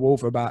back on the wall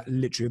for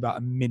literally about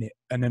a minute.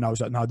 And then I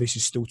was like, no, this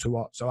is still too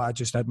hot. So I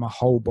just had my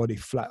whole body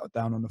flat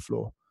down on the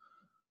floor.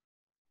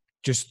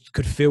 Just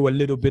could feel a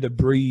little bit of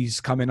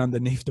breeze coming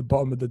underneath the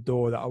bottom of the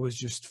door that I was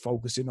just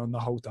focusing on the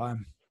whole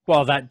time.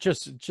 Well, that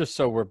just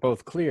so we're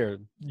both clear,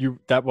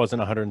 that wasn't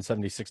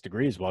 176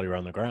 degrees while you were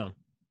on the ground.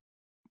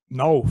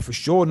 No, for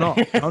sure not.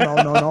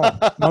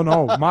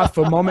 No. My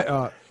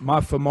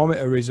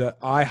thermometer is at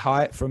eye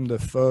height from the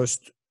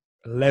first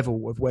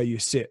level of where you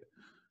sit.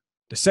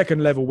 The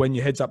second level, when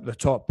your head's up the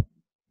top,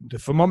 the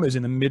thermometer's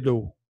in the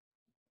middle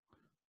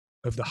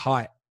of the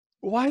height.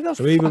 Why the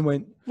so fuck? Even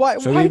when why,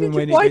 so why even did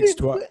when you, it gets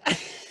to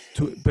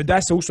but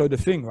that's also the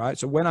thing, right?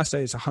 So when I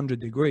say it's 100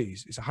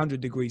 degrees, it's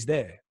 100 degrees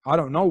there. I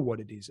don't know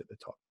what it is at the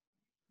top.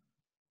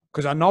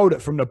 Because I know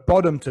that from the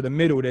bottom to the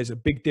middle, there's a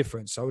big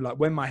difference. So like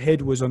when my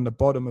head was on the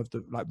bottom of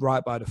the, like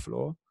right by the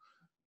floor,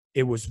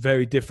 it was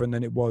very different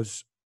than it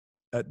was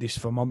at this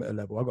thermometer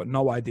level. I got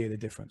no idea the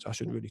difference. I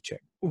should really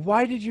check.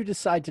 Why did you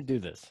decide to do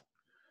this?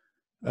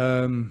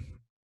 I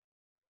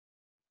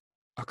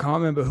can't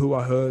remember who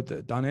I heard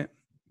that done it,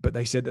 but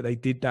they said that they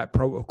did that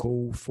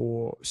protocol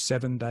for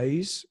 7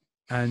 days,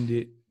 and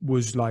it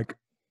was like,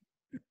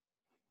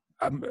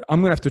 I'm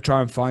going to have to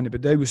try and find it,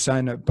 but they were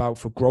saying about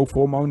for growth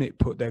hormone, it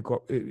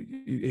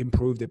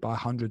improved it by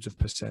hundreds of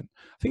percent.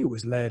 I think it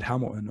was Laird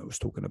Hamilton that was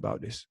talking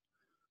about this.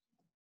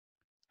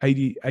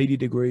 80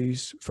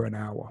 degrees for an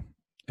hour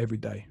every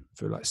day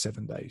for like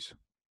 7 days.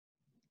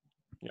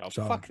 You know,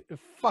 so,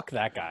 fuck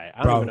that guy.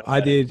 I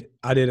did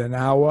an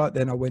hour,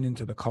 then I went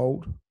into the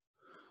cold.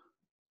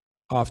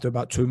 After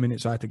about 2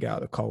 minutes, I had to get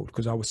out of the cold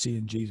because I was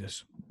seeing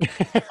Jesus.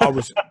 I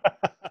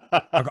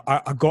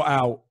got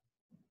out.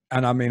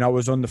 And I mean, I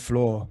was on the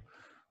floor,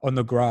 on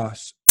the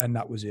grass, and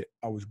that was it.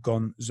 I was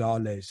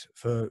Gonzalez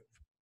for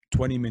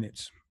 20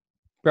 minutes.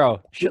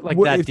 Bro, shit like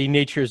that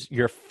denatures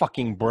your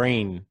fucking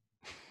brain.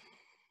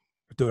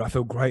 Dude, I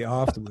feel great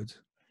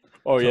afterwards.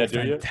 Oh, yeah, do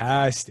you?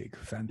 Fantastic.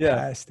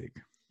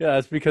 Yeah,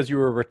 that's because you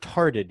were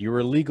retarded. You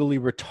were legally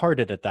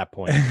retarded at that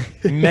point.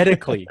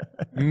 medically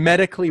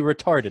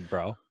retarded,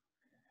 bro.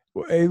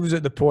 Well, it was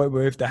at the point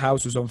where if the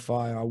house was on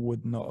fire, I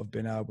would not have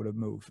been able to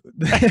move.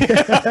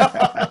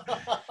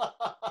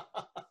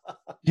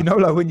 You know,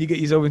 like when you get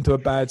yourself into a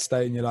bad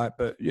state and you're like,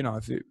 but you know,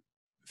 if it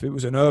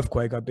was an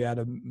earthquake, I'd be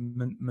able to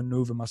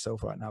maneuver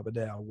myself right now. But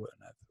there, I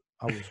wouldn't have.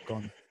 I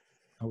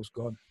was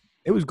gone.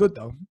 It was good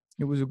though.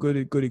 It was a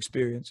good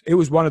experience. It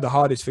was one of the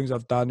hardest things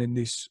I've done in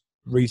this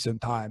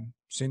recent time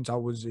since I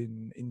was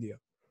in India.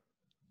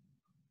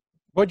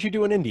 What'd you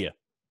do in India?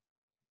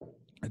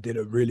 I did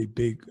a really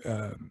big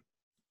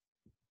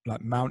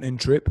like mountain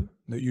trip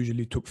that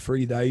usually took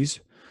 3 days,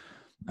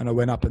 and I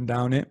went up and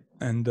down it,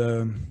 and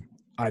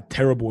I had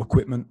terrible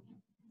equipment.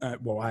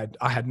 I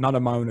had none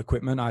of my own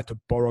equipment. I had to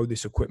borrow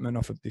this equipment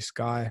off of this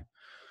guy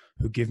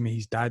who gave me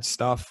his dad's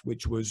stuff,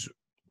 which was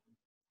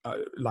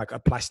like a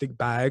plastic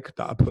bag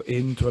that I put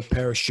into a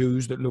pair of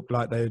shoes that looked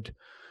like they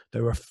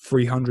were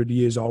 300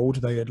 years old.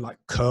 They had like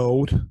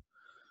curled,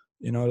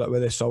 you know, like where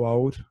they're so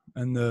old.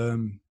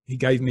 And he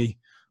gave me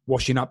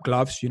washing up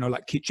gloves, you know,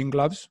 like kitchen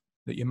gloves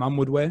that your mum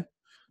would wear.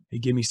 He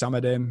gave me some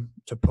of them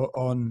to put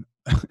on.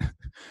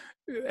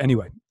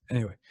 Anyway.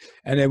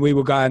 And then we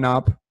were going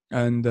up,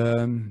 and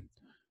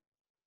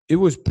it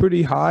was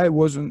pretty high. It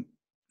wasn't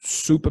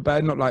super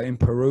bad, not like in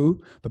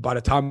Peru. But by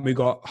the time we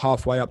got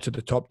halfway up to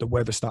the top, the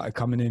weather started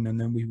coming in, and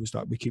then we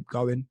keep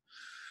going.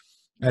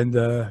 And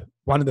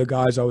one of the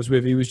guys I was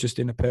with, he was just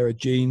in a pair of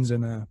jeans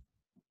and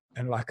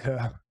like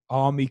a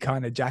army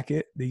kind of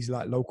jacket. These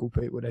like local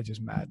people, they're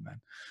just mad,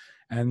 man.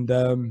 And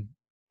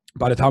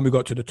by the time we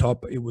got to the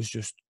top, it was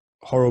just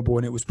horrible,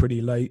 and it was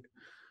pretty late.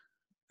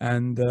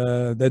 And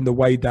then the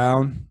way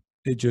down,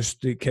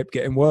 it kept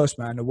getting worse,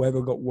 man. The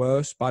weather got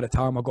worse. By the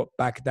time I got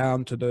back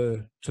down to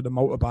the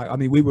motorbike, I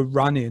mean, we were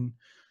running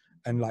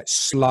and like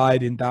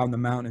sliding down the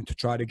mountain to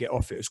try to get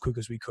off it as quick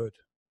as we could.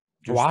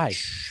 Why?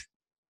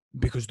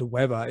 Because the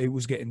weather, it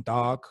was getting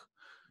dark.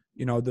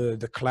 You know,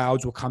 the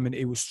clouds were coming.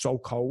 It was so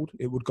cold.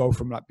 It would go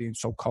from like being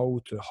so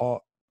cold to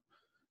hot.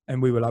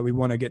 And we were like, we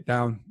want to get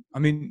down. I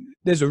mean,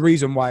 there's a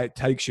reason why it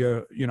takes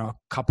you, you know, a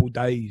couple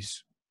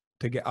days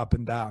to get up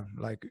and down.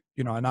 Like,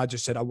 you know, and I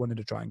just said I wanted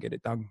to try and get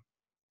it done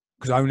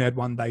because I only had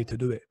 1 day to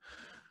do it.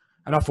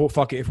 And I thought,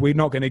 fuck it, if we're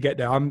not going to get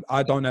there, I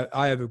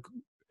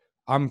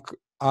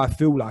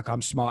feel like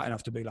I'm smart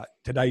enough to be like,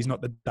 today's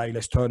not the day,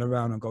 let's turn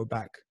around and go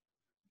back.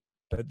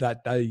 But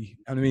that day,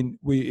 I mean,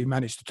 we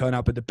managed to turn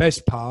up. But the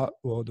best part,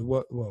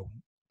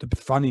 the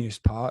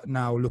funniest part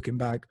now looking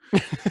back,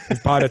 is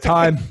by the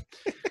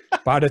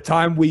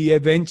time we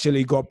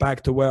eventually got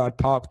back to where I'd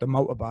parked the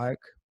motorbike,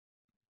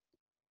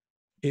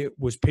 it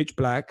was pitch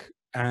black,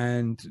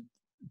 and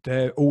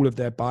all of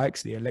their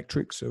bikes, the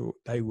electrics, so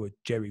they were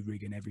jerry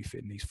rigging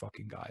everything. These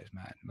fucking guys,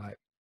 man. Like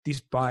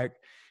this bike,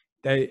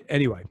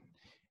 anyway.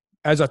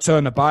 As I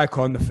turned the bike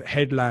on, the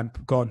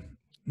headlamp gone,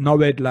 no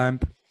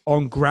headlamp,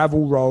 on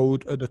gravel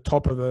road at the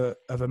top of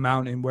a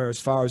mountain, where as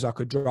far as I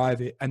could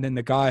drive it. And then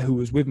the guy who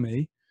was with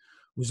me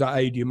was like,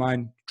 "Hey, do you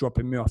mind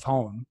dropping me off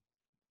home?"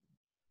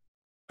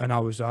 And I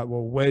was like,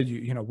 "Well, where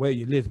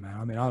you live, man?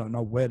 I mean, I don't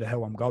know where the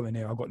hell I'm going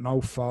here. I've got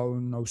no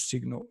phone, no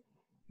signal.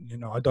 You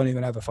know, I don't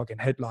even have a fucking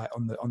headlight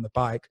on the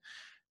bike."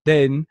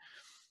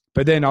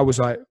 But then I was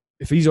like,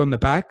 if he's on the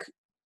back,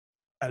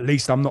 at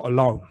least I'm not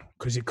alone,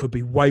 because it could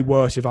be way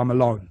worse if I'm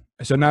alone.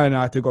 And so now I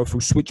had to go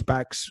through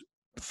switchbacks,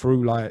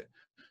 through like,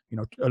 you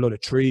know, a lot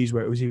of trees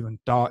where it was even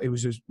dark. It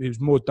was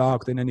more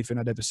dark than anything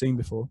I'd ever seen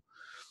before.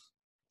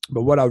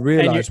 But what I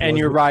realized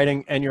you're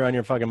riding, and you're on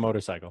your fucking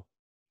motorcycle.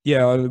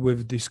 Yeah,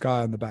 with this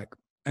guy on the back.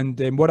 And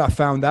then what I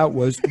found out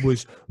was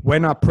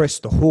when I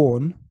pressed the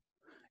horn,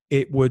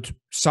 it would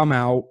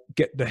somehow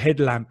get the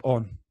headlamp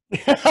on.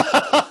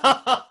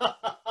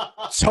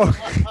 So,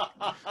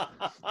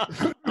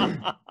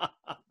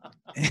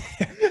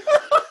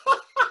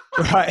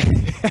 right.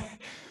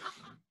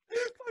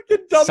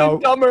 Fucking Dumb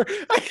and Dumber.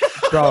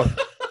 Bro.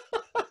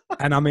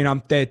 And I mean,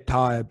 I'm dead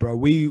tired, bro.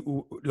 We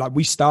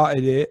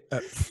started it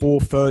at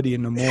 4:30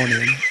 in the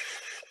morning,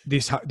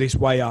 this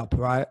way up,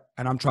 right?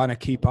 And I'm trying to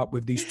keep up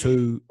with these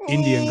two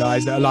Indian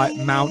guys that are like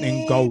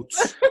mountain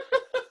goats.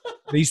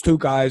 These two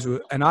guys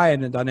and I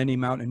hadn't done any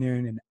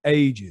mountaineering in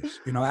ages,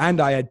 you know,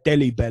 and I had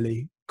Delhi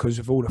belly because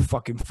of all the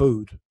fucking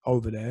food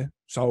over there.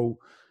 So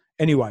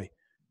anyway,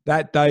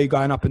 that day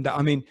going up and down,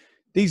 I mean,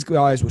 these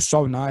guys were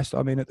so nice.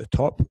 I mean, at the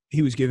top,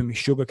 he was giving me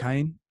sugar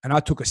cane, and I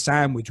took a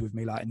sandwich with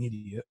me like an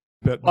idiot.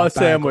 But my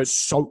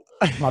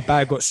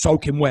bag got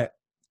soaking wet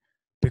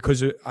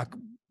because of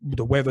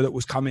the weather that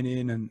was coming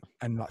in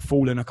and like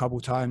falling a couple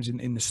of times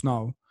in the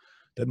snow.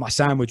 That my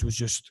sandwich was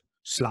just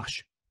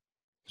slush.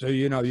 So,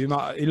 you know,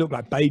 it looked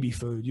like baby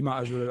food. You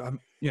might as well,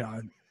 you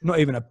know, not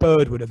even a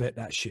bird would have ate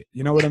that shit.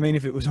 You know what I mean?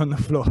 If it was on the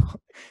floor,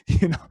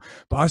 you know.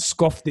 But I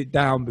scoffed it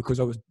down because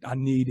I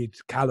needed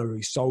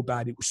calories so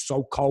bad. It was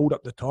so cold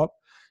up the top.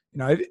 You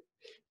know,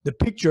 the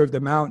picture of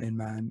the mountain,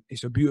 man,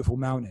 it's a beautiful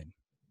mountain.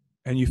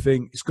 And you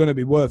think it's going to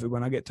be worth it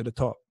when I get to the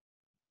top.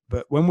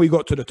 But when we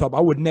got to the top, I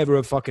would never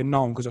have fucking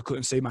known because I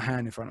couldn't see my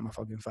hand in front of my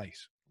fucking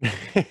face.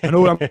 And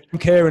all I'm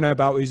caring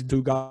about is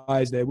two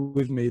guys there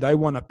with me. They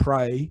want to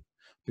pray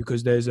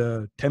because there's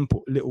a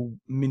temple, little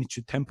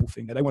miniature temple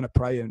thing. They want to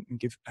pray and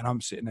give. And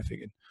I'm sitting there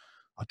thinking,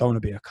 I don't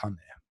want to be a cunt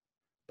there,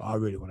 but I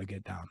really want to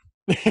get down.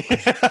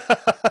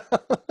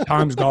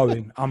 Time's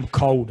going. I'm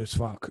cold as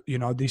fuck. You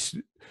know,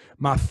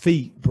 my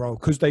feet, bro,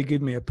 because they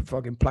give me a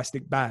fucking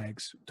plastic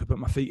bags to put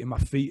my feet in. My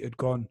feet had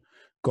got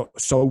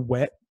so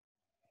wet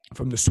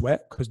from the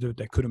sweat because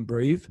they couldn't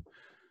breathe,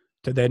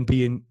 to then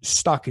being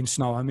stuck in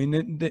snow. I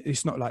mean,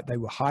 it's not like they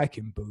were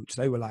hiking boots.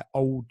 They were like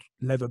old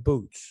leather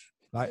boots.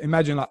 Like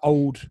imagine like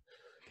old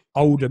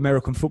old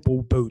American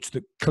football boots,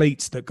 the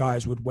cleats that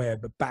guys would wear,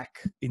 but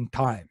back in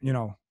time, you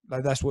know,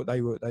 like that's what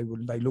they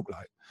look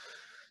like.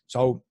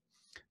 So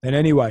then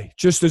anyway,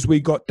 just as we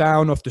got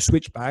down off the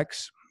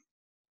switchbacks,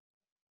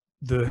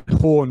 the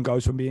horn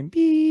goes from being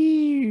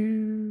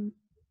beep,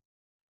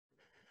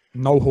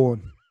 no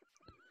horn.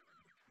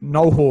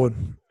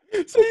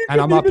 So you and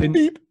I'm up in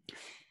beep.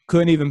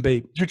 Couldn't even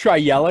beep. Did you try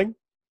yelling?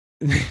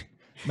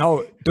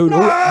 No, dude.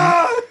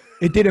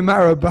 It didn't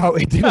matter about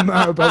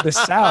the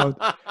sound.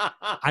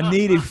 I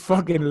needed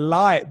fucking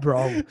light,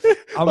 bro.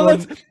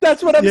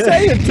 That's what I'm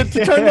saying, to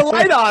turn the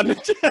light on.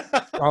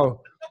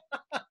 Bro,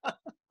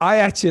 I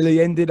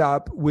actually ended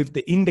up with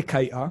the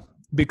indicator,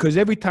 because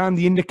every time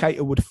the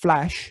indicator would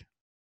flash,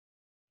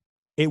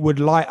 it would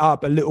light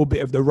up a little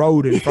bit of the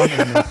road in front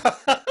of me.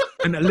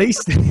 And at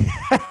least...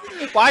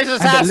 Why is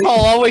this asshole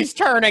always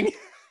turning?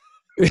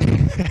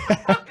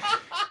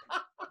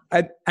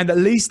 And at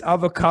least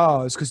other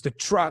cars, because the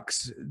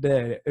trucks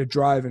there are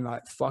driving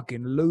like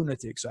fucking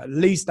lunatics. So at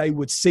least they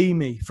would see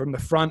me from the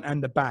front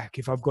and the back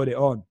if I've got it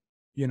on,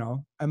 you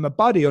know. And my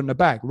buddy on the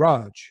back,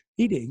 Raj,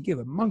 he didn't give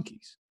a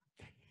monkeys.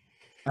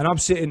 And I'm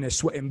sitting there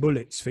sweating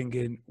bullets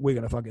thinking, we're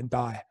going to fucking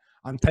die.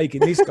 I'm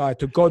taking this guy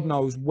to God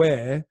knows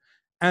where,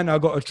 and I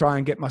got to try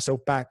and get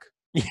myself back.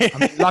 I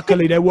mean,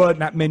 luckily, there weren't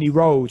that many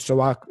roads. So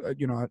I,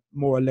 you know,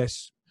 more or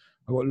less,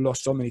 I got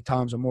lost so many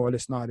times. I more or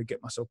less know how to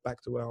get myself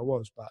back to where I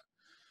was. But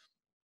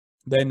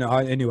then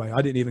anyway,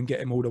 I didn't even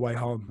get him all the way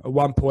home. At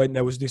one point,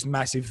 there was this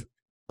massive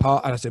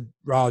part, and I said,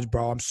 Raj,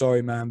 bro, I'm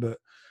sorry, man, but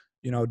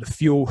you know, the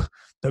fuel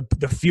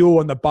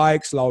on the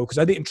bike's low, because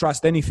I didn't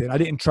trust anything. I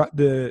didn't trust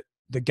the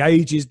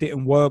gauges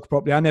didn't work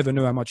properly. I never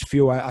knew how much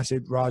fuel. I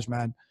said, Raj,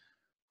 man,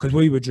 because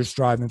we were just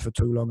driving for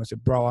too long. I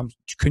said, bro,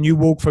 can you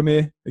walk from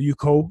here? Are you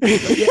cool?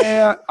 Like,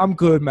 yeah, I'm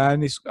good,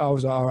 man. I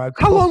was like, all right.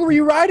 Cool. How long were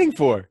you riding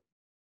for?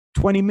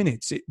 20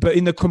 minutes, but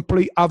in the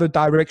complete other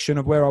direction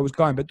of where I was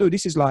going. But dude,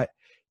 this is like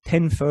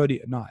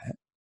 10:30 at night.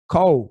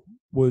 Cole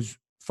was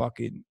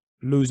fucking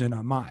losing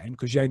her mind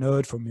because she ain't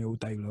heard from me all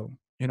day long.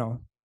 You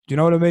know? Do you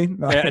know what I mean?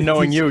 Like, yeah, and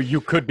knowing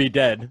you could be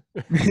dead.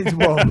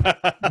 Well,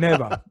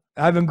 never.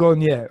 I haven't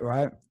gone yet,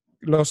 right?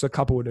 Lost a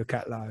couple of the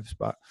cat lives,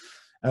 but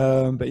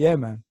yeah,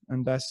 man.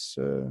 And that's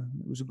it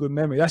was a good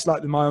memory. That's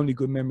like my only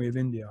good memory of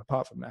India.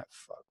 Apart from that,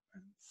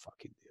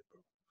 fuck India,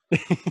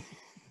 bro.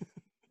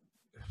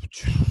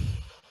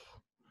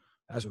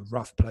 That's a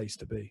rough place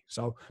to be.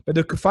 So, but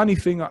the funny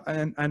thing,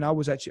 and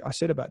I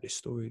said about this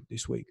story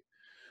this week,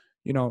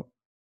 you know,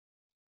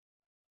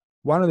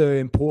 one of the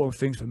important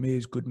things for me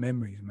is good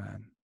memories,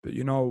 man. But,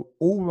 you know,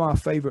 all my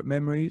favorite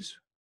memories,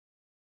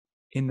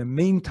 in the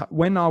meantime,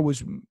 when I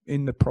was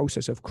in the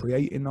process of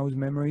creating those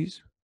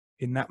memories,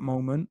 in that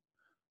moment,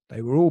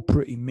 they were all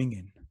pretty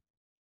minging.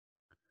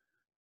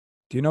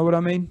 Do you know what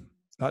I mean?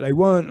 Like, they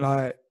weren't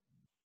like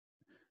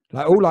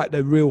all like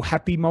the real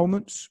happy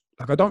moments.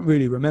 Like, I don't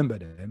really remember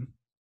them.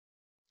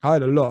 I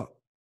had a lot,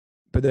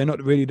 but they're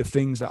not really the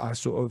things that I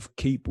sort of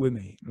keep with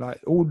me. Like,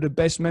 all the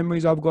best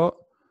memories I've got,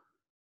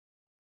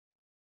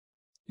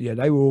 yeah,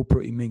 they were all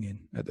pretty minging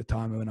at the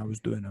time when I was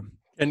doing them.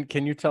 And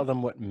can you tell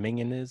them what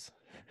minging is?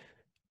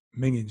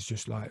 Minging's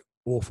just like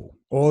awful,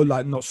 or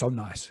like not so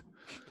nice.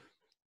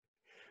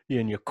 You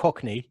and your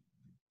Cockney.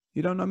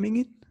 You don't know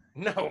minging?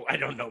 No, I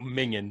don't know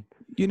minging.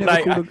 You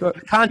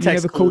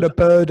never called a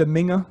bird a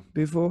minger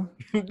before?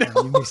 No.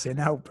 Oh, you're missing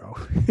out, bro.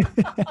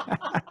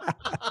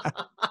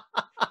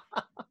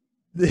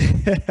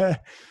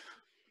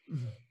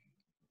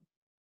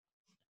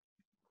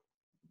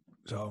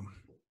 So,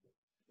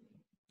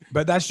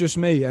 but that's just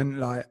me, and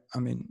like, I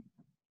mean,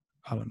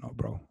 I don't know,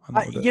 bro.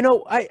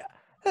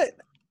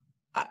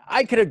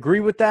 I could agree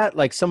with that.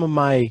 Like, some of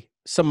my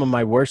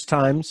worst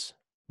times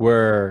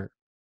were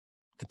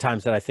the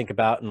times that I think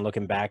about and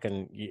looking back,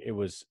 and it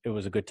was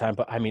a good time.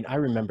 But I mean, I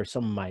remember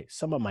some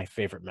of my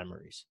favorite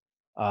memories.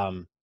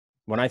 When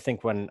I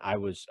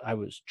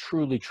was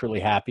truly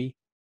happy.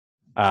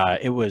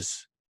 It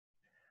was,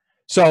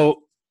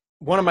 so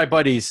one of my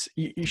buddies,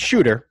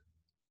 Shooter,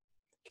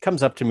 he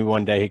comes up to me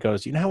one day. He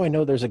goes, you know how I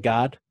know there's a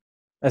God?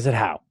 I said,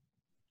 how?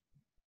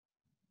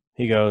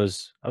 He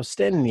goes, I was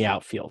standing in the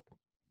outfield.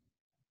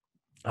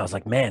 I was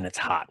like, man, it's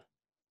hot.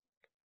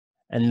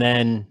 And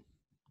then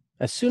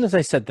as soon as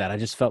I said that, I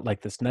just felt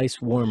like this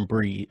nice warm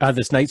breeze,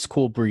 this nice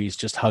cool breeze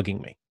just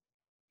hugging me.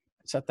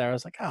 I sat there. I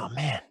was like, oh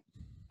man,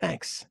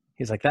 thanks.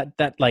 He's like,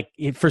 that like,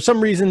 for some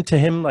reason to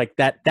him, like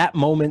that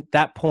moment,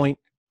 that point,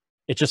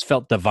 it just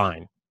felt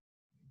divine.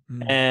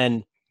 Mm.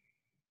 And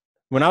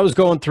when I was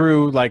going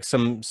through like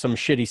some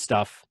shitty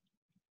stuff,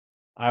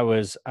 I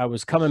was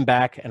coming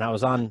back, and I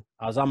was on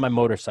my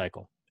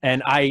motorcycle,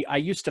 and I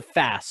used to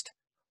fast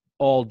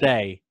all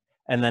day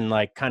and then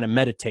like kind of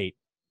meditate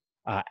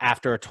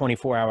after a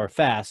 24-hour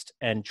fast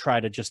and try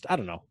to just, I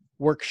don't know,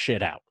 work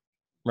shit out.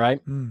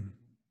 Right. Mm.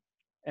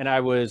 And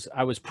I was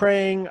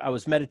praying, I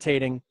was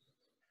meditating.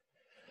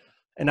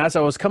 And as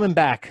I was coming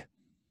back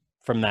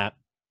from that,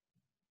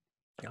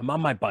 I'm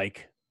on my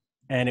bike,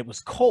 and it was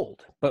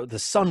cold, but the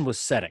sun was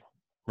setting,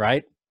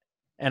 right?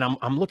 And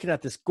I'm looking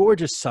at this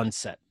gorgeous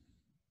sunset.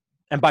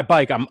 And by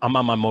bike, I'm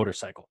on my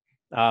motorcycle.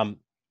 And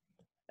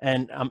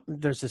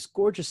there's this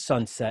gorgeous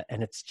sunset,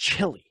 and it's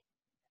chilly.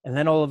 And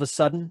then all of a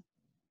sudden,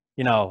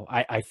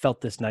 I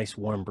felt this nice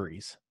warm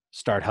breeze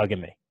start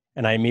hugging me.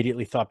 And I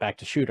immediately thought back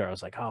to Shooter. I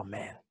was like, oh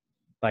man,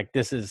 like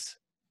this is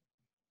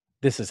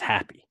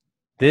happy.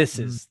 This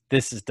is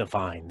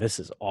divine. This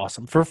is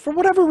awesome for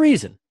whatever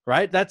reason,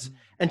 right?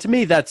 And to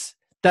me, that's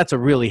a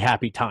really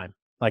happy time.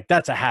 Like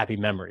that's a happy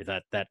memory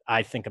that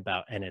I think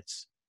about, and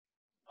it's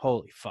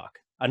holy fuck.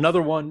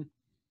 Another one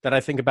that I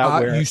think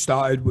about where you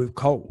started with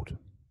cold.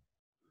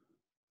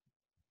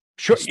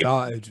 Sure, you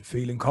started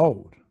feeling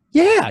cold.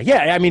 Yeah.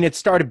 I mean, it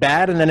started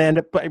bad and then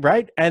ended up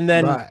right, and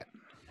then right.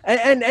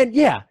 And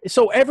yeah.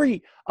 So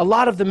a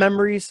lot of the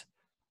memories,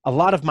 a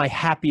lot of my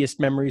happiest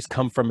memories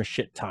come from a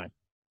shit time.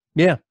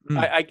 Yeah,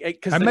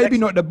 and maybe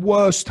not the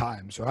worst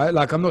times, right?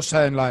 Like I'm not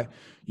saying like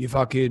your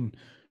parents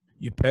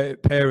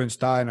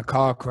die in a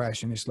car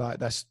crash and it's like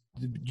that's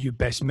your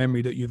best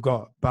memory that you've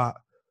got, but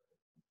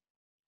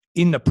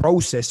in the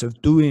process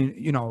of doing,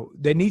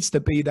 there needs to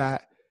be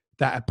that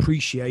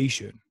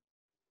appreciation.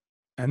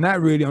 And that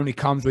really only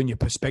comes when your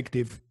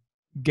perspective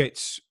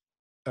gets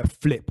a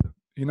flip.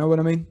 You know what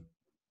I mean?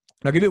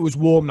 Like if it was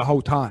warm the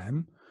whole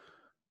time,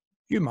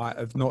 you might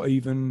have not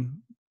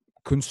even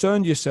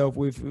concerned yourself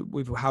with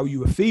how you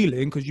were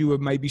feeling because you were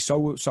maybe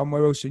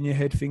somewhere else in your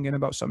head thinking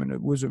about something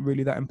that wasn't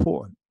really that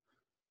important.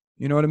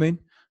 You know what I mean?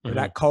 Mm-hmm. But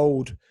that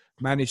cold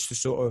managed to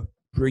sort of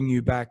bring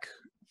you back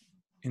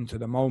into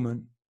the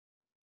moment.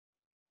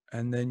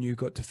 And then you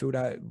got to feel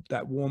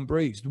that warm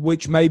breeze,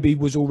 which maybe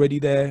was already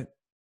there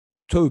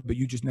too, but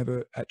you just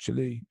never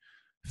actually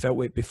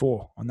felt it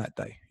before on that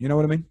day. You know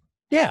what I mean?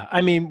 Yeah.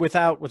 I mean,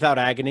 without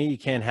agony, you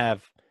can't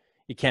have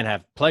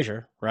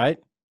pleasure, right?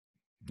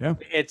 Yeah.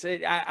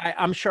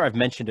 I'm sure I've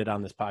mentioned it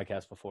on this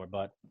podcast before,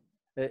 but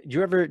do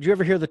you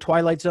ever hear the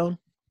Twilight Zone?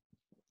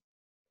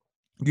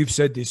 You've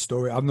said this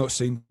story. I've not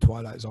seen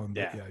Twilight Zone,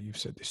 but yeah you've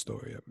said this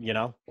story.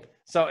 Yeah.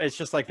 So it's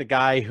just like the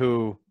guy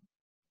who's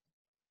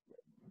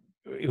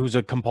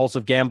a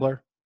compulsive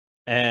gambler,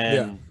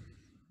 and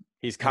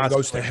he's constantly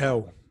goes to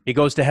hell. He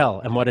goes to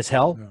hell, and what is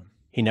hell? Yeah.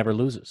 He never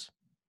loses.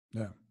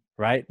 Yeah.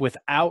 Right.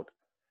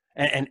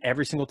 And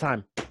every single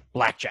time,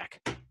 blackjack.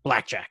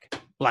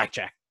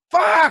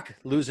 Fuck,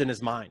 losing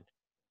his mind.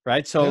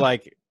 Right. So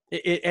like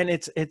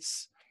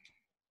it's.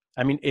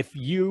 I mean, if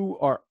you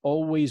are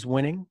always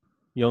winning,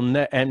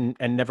 and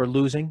never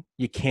losing,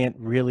 you can't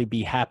really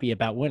be happy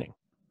about winning.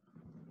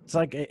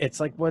 It's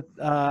like what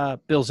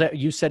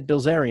you said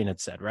Bilzerian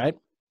had said, right?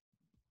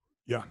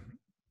 Yeah.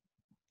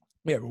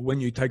 Yeah, but when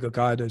you take a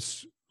guy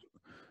that's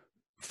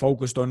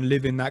focused on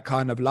living that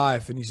kind of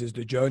life and he says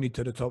the journey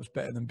to the top's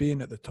better than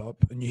being at the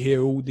top, and you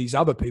hear all these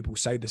other people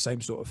say the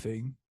same sort of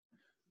thing,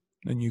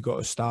 then you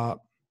got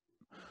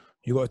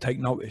to take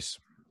notice.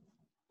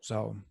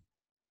 So,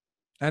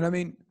 and I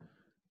mean,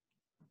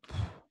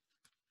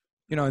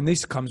 and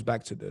this comes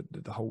back to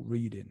the whole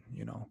reading,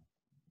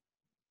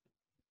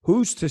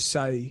 who's to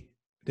say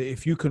that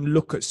if you can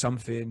look at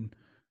something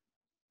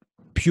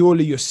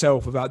purely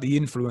yourself without the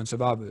influence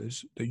of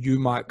others, that you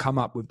might come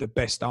up with the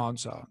best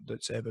answer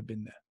that's ever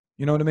been there?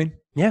 You know what I mean?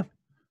 Yeah.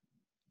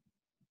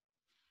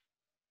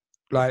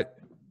 Like,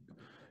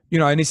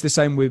 and it's the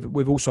same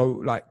with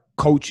also like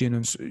coaching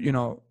and,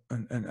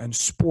 and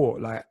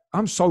sport. Like,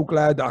 I'm so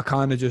glad that I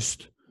kind of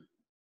just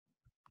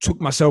took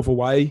myself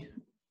away,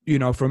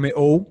 from it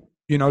all.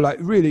 Like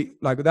really,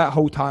 like that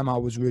whole time I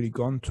was really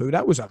gone too.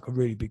 That was like a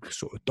really big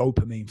sort of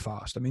dopamine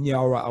fast. I mean, yeah,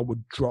 all right, I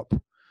would drop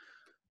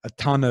a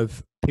ton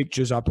of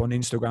pictures up on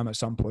Instagram at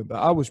some point, but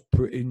I was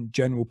in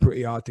general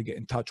pretty hard to get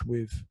in touch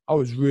with. I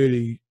was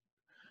really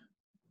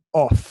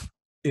off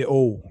it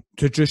all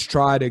to just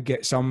try to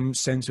get some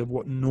sense of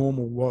what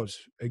normal was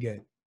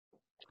again.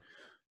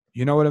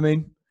 You know what I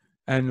mean?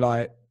 And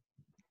like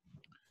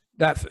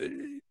that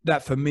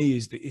for me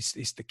is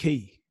it's the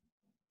key.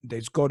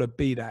 There's got to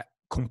be that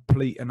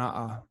complete and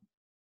utter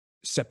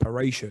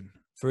separation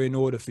in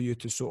order for you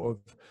to sort of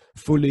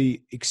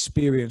fully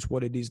experience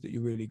what it is that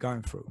you're really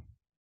going through.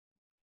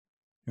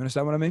 You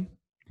understand what I mean?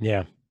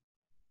 Yeah.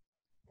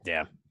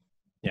 The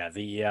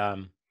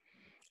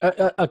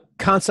a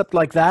concept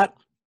like that,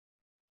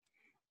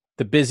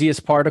 the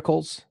busiest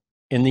particles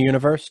in the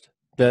universe,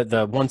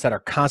 the ones that are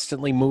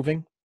constantly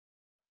moving,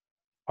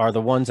 are the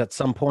ones at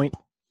some point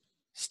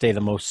stay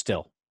the most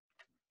still.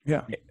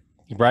 Yeah.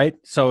 Right.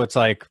 So it's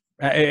like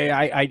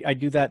I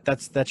do that.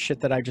 That's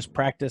shit that I just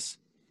practice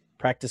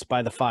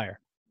by the fire.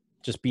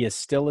 Just be as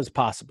still as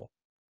possible.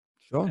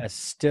 Sure. As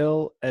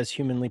still as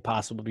humanly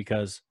possible,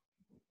 because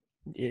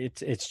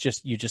it's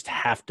just, you just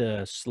have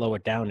to slow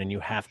it down and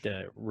you have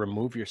to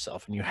remove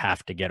yourself and you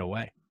have to get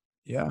away.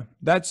 Yeah.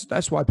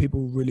 That's why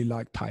people really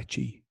like Tai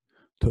Chi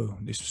too.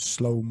 This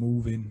slow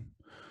moving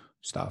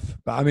stuff.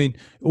 But I mean,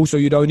 also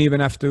you don't even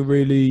have to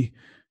really,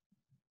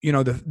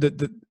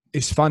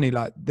 it's funny,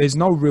 like there's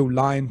no real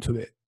line to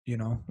it.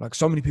 Like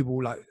so many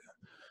people like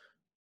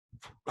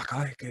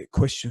I get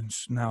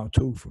questions now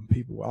too from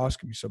people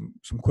asking me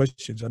some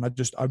questions, and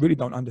I really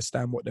don't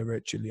understand what they're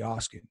actually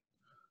asking,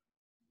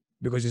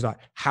 because it's like,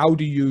 how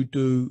do you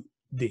do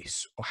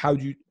this, or how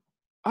do you,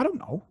 I don't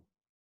know.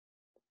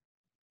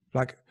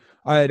 Like,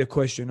 I had a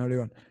question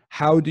earlier on.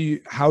 How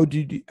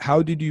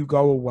did you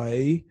go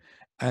away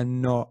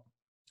and not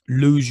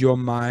lose your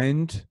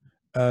mind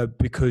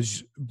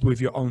because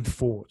with your own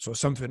thoughts or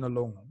something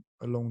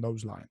along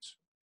those lines?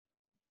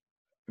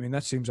 I mean,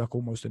 that seems like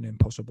almost an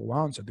impossible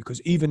answer,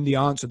 because even the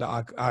answer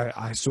that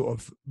I sort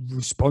of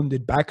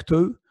responded back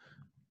to,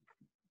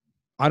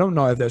 I don't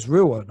know if that's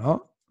real or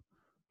not,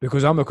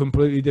 because I'm a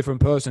completely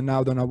different person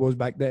now than I was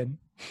back then.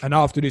 And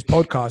after this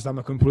podcast, I'm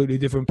a completely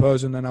different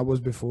person than I was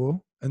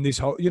before. And this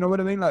whole, you know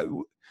what I mean? Like,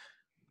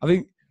 I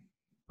think,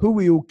 who are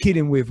we all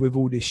kidding with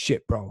all this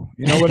shit, bro?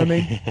 You know what I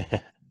mean?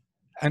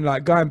 And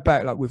like going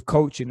back, like with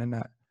coaching and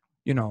that,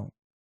 you know,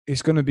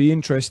 it's going to be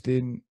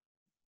interesting,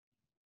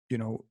 you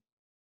know,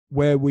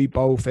 where we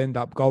both end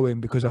up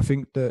going, because I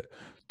think that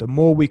the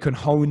more we can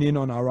hone in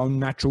on our own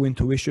natural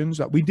intuitions,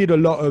 like we did a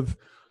lot of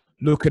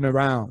looking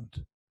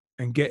around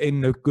and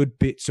getting the good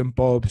bits and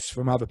bobs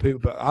from other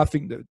people. But I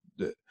think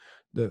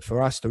that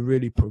for us to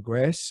really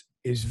progress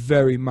is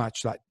very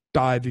much like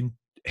diving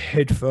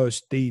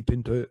headfirst deep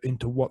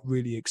into what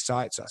really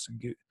excites us and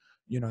get,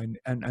 you know,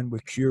 and we're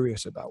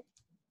curious about.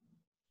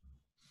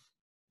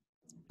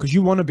 Because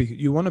you want to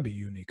be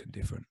unique and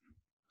different.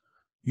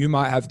 You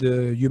might have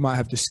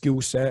the skill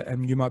set,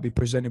 and you might be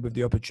presented with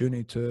the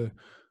opportunity to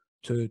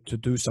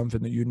do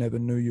something that you never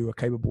knew you were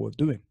capable of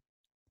doing.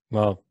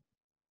 Well,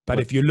 but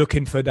if you're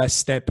looking for that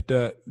step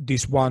that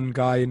this one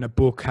guy in the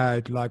book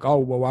had, like, oh,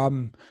 well,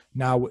 I'm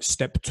now at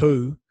step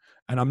 2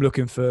 and I'm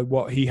looking for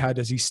what he had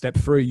as his step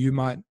 3, you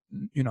might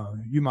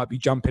be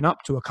jumping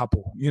up to a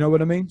couple, you know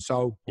what I mean?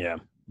 So yeah,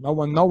 no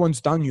one's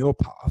done your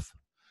path.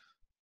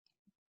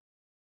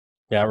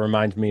 Yeah, it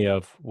reminds me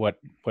of what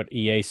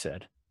EA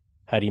said.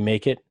 How do you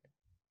make it?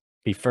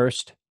 Be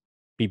first,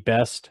 be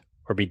best,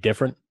 or be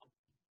different?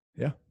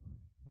 Yeah.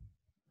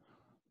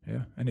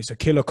 Yeah. And it's a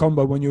killer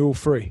combo when you're all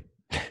three.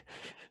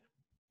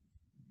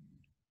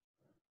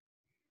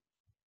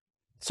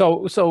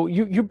 So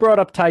you brought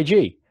up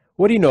Taiji.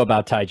 What do you know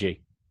about Taiji?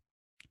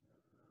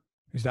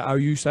 Is that how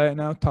you say it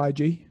now,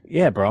 Taiji?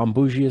 Yeah, bro, I'm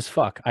bougie as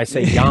fuck. I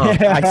say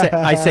yang.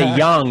 I say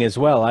yang as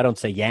well. I don't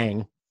say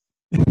yang.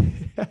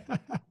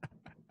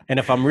 And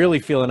if I'm really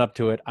feeling up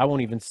to it, I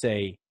won't even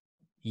say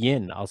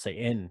yin. I'll say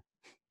in.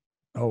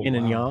 Oh, yin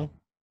and yang.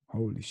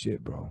 Holy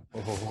shit, bro.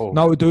 Oh.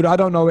 No, dude, I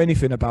don't know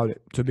anything about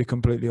it, to be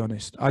completely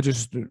honest. I've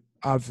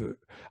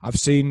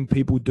seen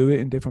people do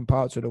it in different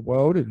parts of the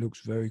world. It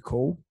looks very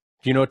cool.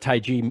 Do you know what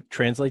Taiji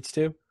translates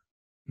to?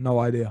 No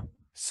idea.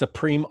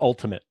 Supreme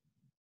Ultimate.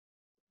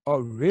 Oh,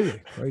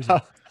 really? Crazy.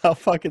 How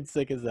fucking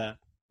sick is that?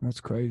 That's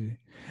crazy.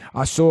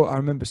 I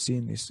remember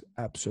seeing this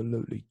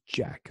absolutely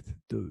jacked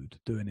dude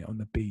doing it on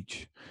the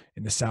beach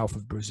in the south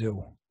of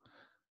Brazil.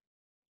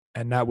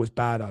 And that was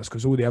badass,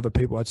 because all the other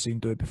people I'd seen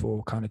do it before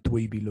were kind of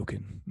dweeby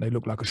looking. They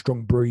looked like a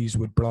strong breeze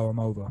would blow them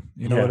over.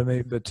 You know what I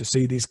mean? But to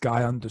see this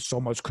guy under so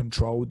much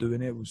control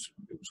doing it was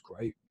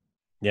great.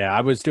 Yeah,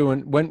 I was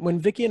doing, when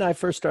Vicky and I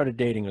first started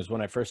dating, was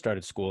when I first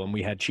started school, and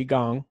we had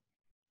Qigong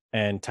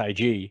and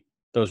Taiji.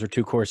 Those were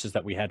 2 courses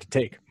that we had to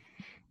take.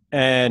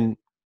 And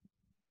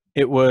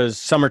it was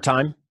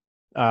summertime,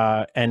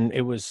 and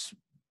it was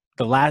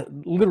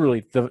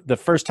literally the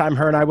first time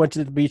her and I went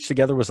to the beach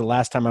together was the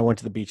last time I went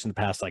to the beach in the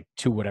past, like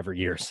 2 whatever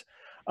years.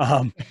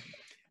 And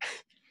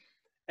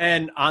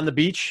on the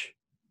beach,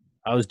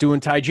 I was doing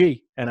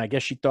Taiji, and I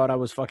guess she thought I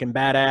was fucking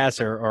badass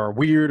or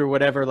weird or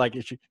whatever. Like,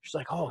 she's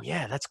like, oh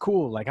yeah, that's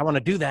cool. Like, I want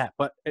to do that.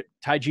 But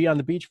Taiji on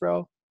the beach,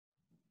 bro,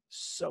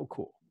 so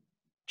cool.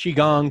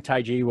 Qigong,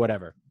 Taiji,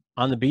 whatever.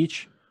 On the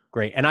beach,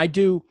 great. And I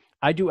do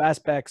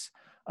aspects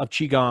of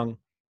Qigong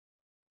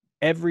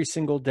every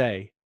single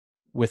day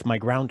with my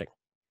grounding.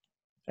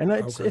 And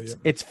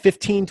it's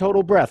 15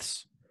 total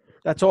breaths.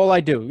 That's all I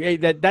do.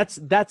 That's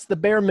the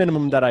bare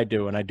minimum that I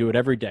do, and I do it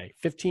every day.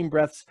 15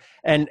 breaths.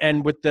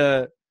 And with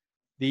the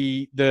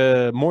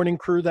morning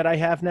crew that I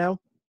have now,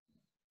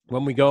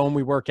 when we go and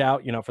we work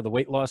out, you know, for the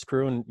weight loss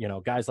crew, and, you know,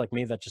 guys like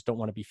me that just don't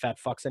want to be fat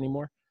fucks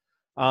anymore,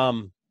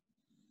 I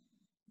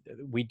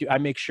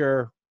make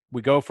sure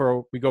we go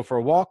for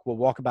a walk. We'll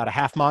walk about a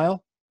half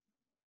mile,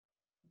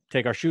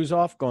 take our shoes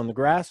off, go on the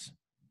grass,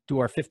 do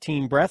our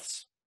 15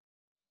 breaths,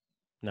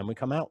 and then we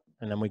come out,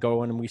 and then we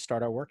go in and we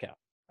start our workout.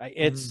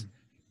 It's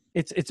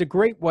a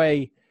great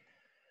way.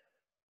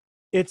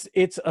 It's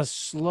a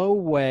slow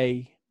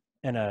way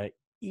and a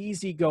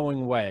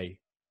easygoing way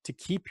to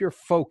keep your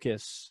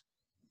focus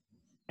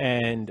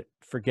and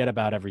forget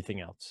about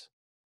everything else.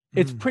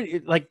 It's pretty,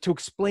 like, to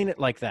explain it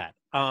like that.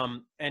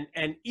 And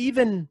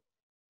even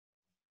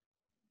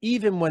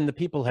when the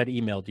people had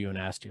emailed you and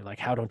asked you, like,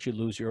 how don't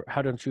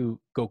you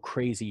go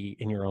crazy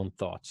in your own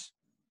thoughts?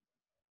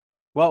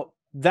 Well,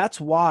 that's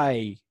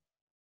why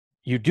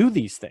you do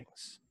these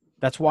things.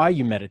 That's why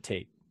you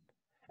meditate.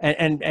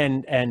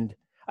 And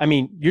I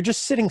mean, you're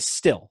just sitting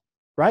still,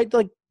 right?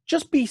 Like,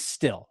 just be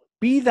still.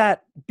 Be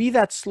that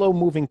slow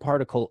moving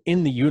particle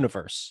in the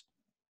universe,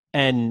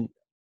 and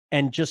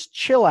just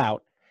chill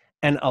out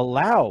and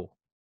allow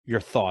your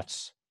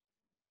thoughts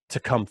to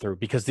come through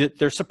because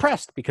they're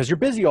suppressed because you're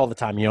busy all the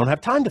time. You don't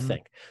have time to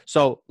think.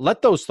 So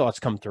let those thoughts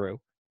come through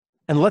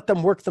and let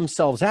them work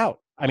themselves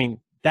out. I mean,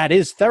 that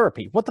is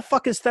therapy. What the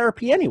fuck is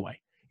therapy anyway?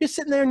 You're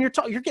sitting there and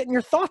you're getting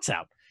your thoughts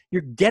out.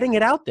 You're getting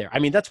it out there. I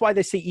mean, that's why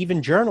they say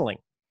even journaling,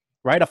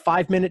 right? A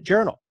 5-minute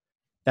journal.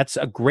 It's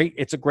a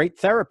great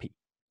therapy.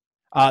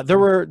 There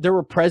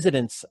were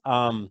presidents.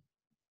 I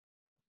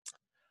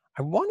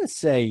want to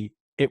say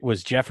it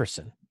was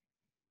Jefferson.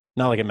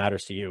 Not like it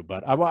matters to you,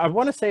 but I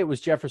want to say it was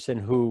Jefferson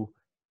who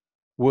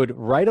would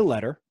write a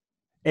letter.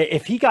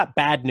 If he got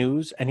bad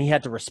news and he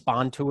had to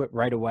respond to it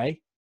right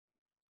away,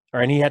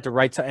 and he had to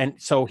write, and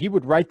so he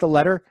would write the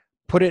letter,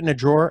 put it in a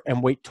drawer,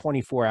 and wait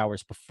 24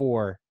 hours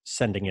before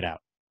sending it out.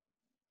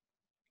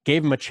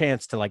 Gave him a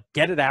chance to like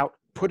get it out,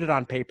 put it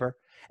on paper.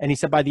 And he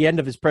said by the end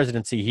of his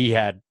presidency, he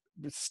had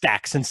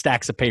stacks and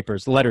stacks of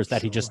papers, letters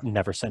that he just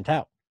never sent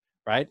out,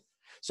 right?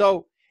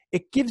 So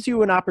it gives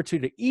you an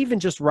opportunity, even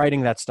just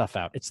writing that stuff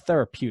out. It's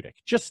therapeutic.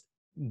 Just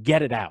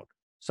get it out.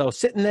 So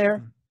sitting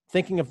there,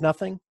 thinking of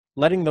nothing,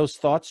 letting those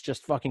thoughts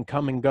just fucking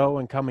come and go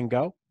and come and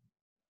go.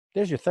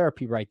 There's your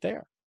therapy right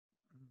there.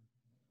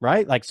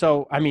 Right? Like,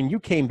 so, I mean, you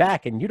came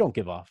back and you don't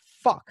give a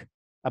fuck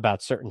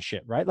about certain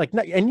shit, right? Like,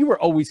 and you were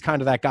always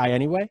kind of that guy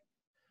anyway,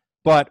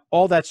 but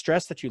all that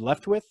stress that you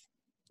left with,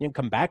 you didn't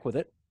come back with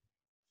it.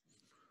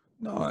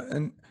 No,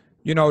 and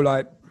you know,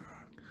 like,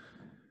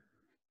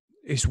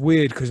 it's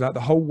weird because like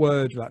the whole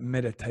word like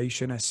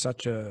meditation has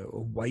such a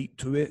weight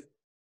to it,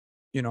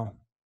 you know,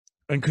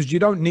 and because you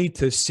don't need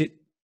to sit,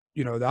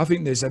 you know, I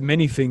think there's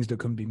many things that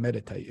can be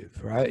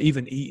meditative, right?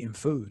 Even eating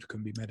food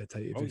can be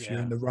meditative if you're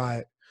in the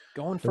right,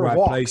 going for a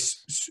walk.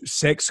 Place.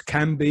 Sex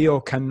can be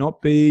or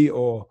cannot be,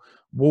 or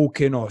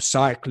walking or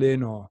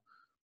cycling or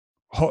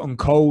hot and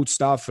cold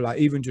stuff, like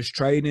even just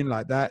training,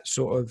 like that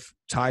sort of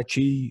Tai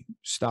Chi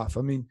stuff.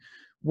 I mean,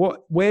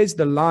 where's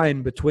the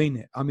line between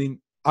it? I mean,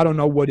 I don't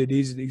know what it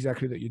is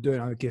exactly that you're doing.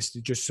 I guess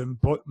it's just some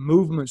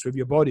movements with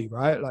your body,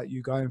 right? Like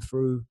you're going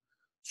through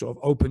sort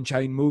of open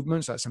chain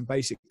movements, like some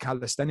basic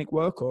calisthenic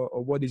work,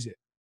 or what is it?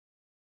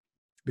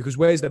 Because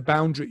where's the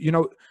boundary, you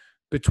know,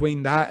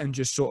 between that and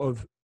just sort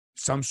of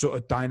some sort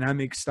of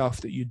dynamic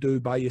stuff that you do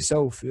by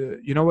yourself?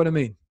 You know what I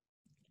mean?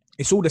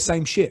 It's all the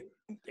same shit.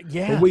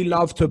 Yeah. But we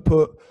love to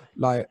put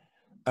like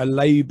a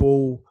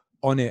label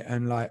on it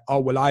and like, oh,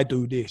 well, I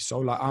do this. So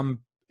like,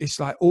 it's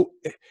like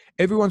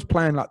everyone's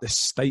playing like the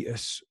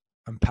status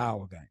and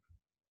power game.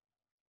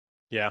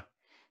 Yeah.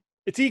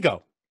 It's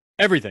ego.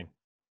 Everything.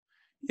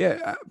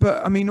 Yeah.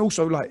 But I mean,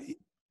 also like,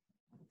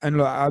 and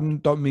like, I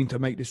don't mean to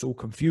make this all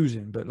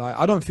confusing, but like,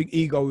 I don't think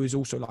ego is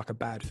also like a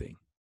bad thing.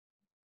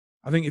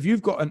 I think if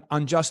you've got an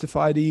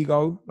unjustified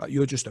ego, like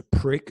you're just a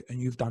prick and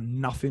you've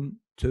done nothing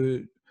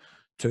to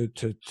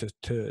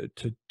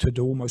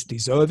almost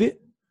deserve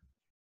it,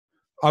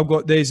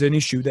 there's an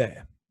issue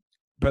there.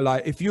 But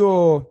like, if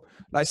you're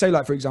like, say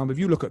like, for example, if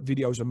you look at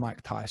videos of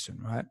Mike Tyson,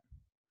 right?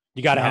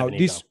 You got to have an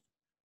ego.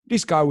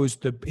 This guy was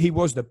the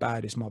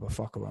baddest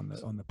motherfucker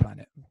on the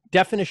planet.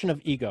 Definition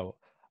of ego: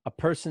 a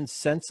person's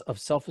sense of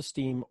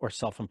self-esteem or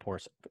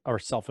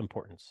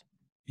self-importance.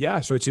 Yeah.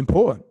 So it's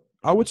important.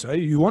 I would say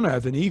you want to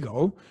have an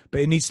ego,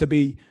 but it needs to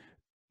be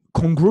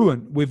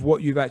congruent with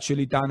what you've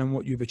actually done and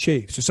what you've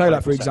achieved. So say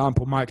like, for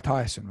example, Mike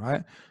Tyson,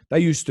 right? They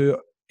used to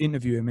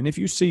interview him. And if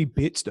you see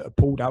bits that are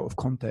pulled out of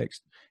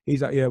context,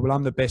 he's like, yeah, well,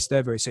 I'm the best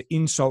ever. It's an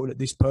insult that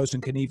this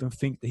person can even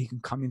think that he can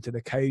come into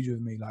the cage with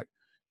me. Like,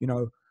 you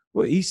know,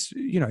 well, he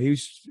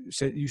used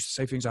to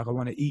say things like, I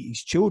want to eat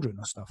his children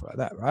or stuff like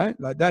that, right?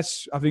 Like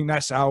I think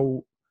that's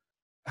how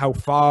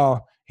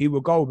far he will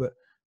go. But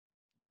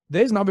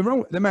there's nothing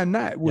wrong with the man.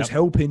 That was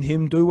helping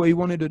him do what he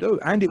wanted to do,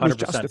 and it was 100%.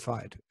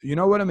 Justified. You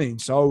know what I mean?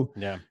 So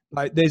yeah,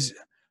 like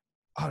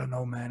I don't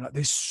know, man. Like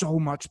there's so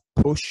much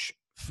push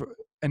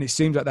and it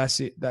seems like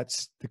that's it.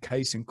 That's the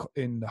case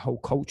in the whole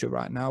culture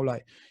right now.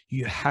 Like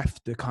you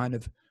have to kind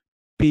of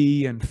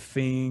be and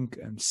think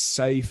and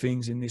say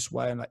things in this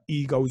way, and like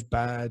ego's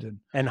bad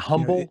and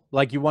humble. You know,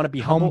 like you want to be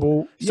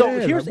humble. So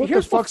yeah, here's what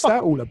the fuck's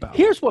that all about?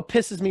 Here's what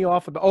pisses me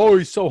off about. Oh,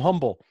 he's so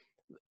humble.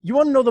 You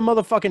want to know the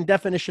motherfucking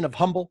definition of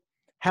humble?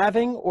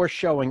 Having or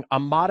showing a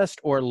modest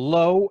or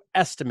low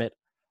estimate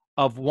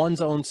of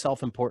one's own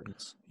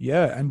self-importance.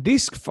 Yeah, and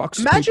this fucks.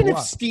 Imagine if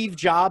up. Steve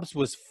Jobs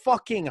was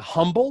fucking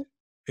humble.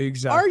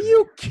 Exactly. Are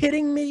you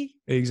kidding me?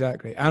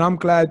 Exactly. And I'm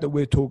glad that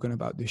we're talking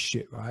about this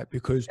shit, right?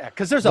 Because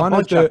there's a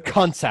bunch of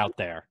cunts out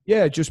there.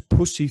 Yeah, just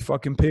pussy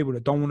fucking people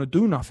that don't want to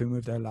do nothing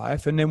with their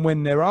life. And then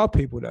when there are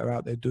people that are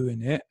out there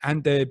doing it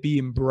and they're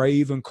being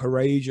brave and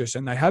courageous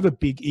and they have a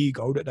big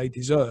ego that they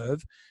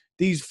deserve,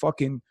 these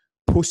fucking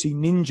pussy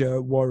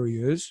ninja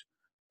warriors,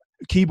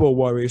 keyboard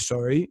warriors,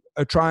 sorry,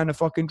 are trying to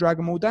fucking drag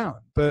them all down.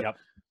 But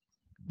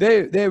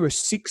there are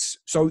six.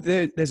 So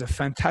there's a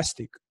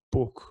fantastic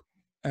book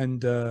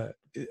and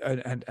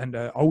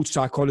an old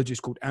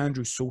psychologist called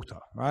Andrew Salter,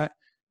 right?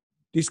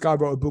 This guy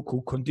wrote a book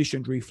called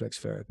Conditioned Reflex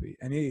Therapy,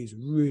 and it is a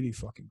really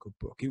fucking good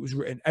book. It was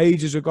written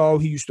ages ago.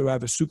 He used to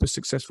have a super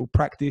successful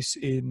practice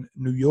in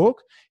New York.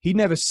 He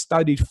never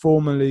studied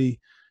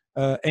formally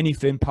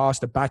anything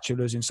past a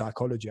bachelor's in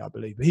psychology, I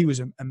believe. But he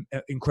was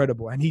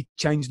incredible, and he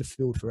changed the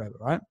field forever,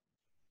 right?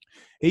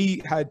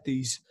 He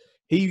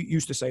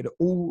used to say that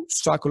all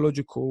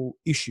psychological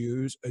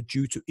issues are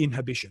due to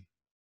inhibition.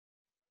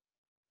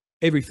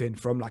 Everything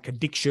from like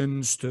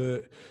addictions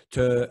to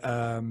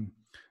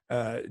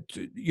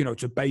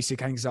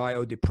basic anxiety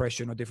or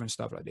depression or different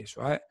stuff like this,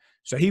 right?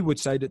 So he would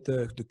say that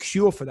the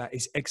cure for that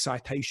is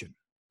excitation.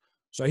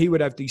 So he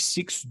would have these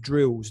 6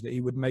 drills that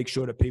he would make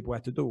sure that people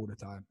had to do all the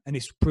time. And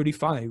it's pretty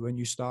funny when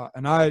you start.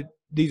 And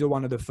these are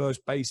one of the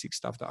first basic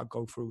stuff that I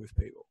go through with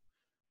people.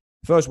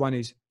 First one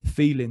is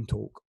feeling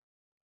talk.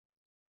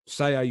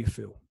 Say how you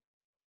feel.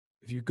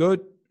 If you're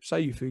good, say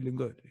you're feeling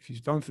good. If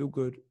you don't feel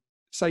good,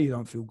 say you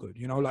don't feel good.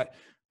 You know, like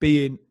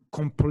being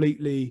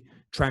completely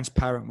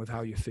transparent with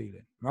how you're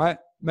feeling, right?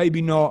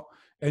 Maybe not.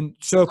 And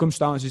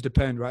circumstances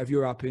depend, right? If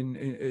you're up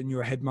and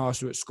you're a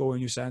headmaster at school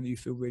and you're saying that you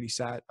feel really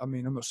sad, I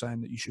mean, I'm not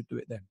saying that you should do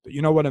it then, but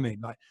you know what I mean?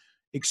 Like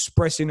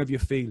expressing of your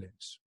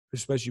feelings,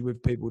 especially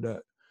with people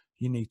that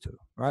you need to,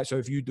 right? So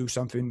if you do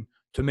something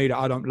to me that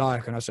I don't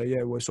like and I say,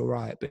 yeah, well, it's all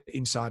right, but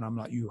inside I'm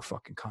like, you a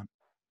fucking cunt.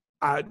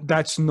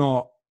 That's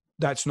not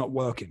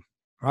working,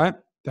 right?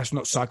 That's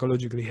not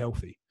psychologically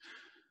healthy.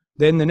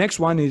 Then the next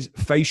one is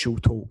facial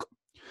talk.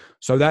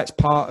 So that's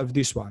part of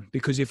this one,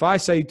 because if I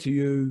say to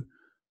you,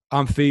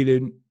 I'm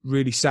feeling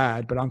really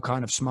sad, but I'm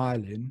kind of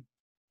smiling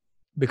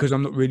because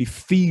I'm not really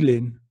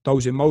feeling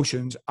those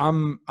emotions,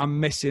 I'm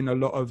messing a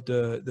lot of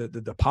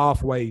the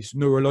pathways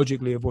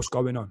neurologically of what's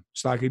going on.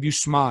 It's like if you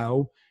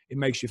smile, it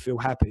makes you feel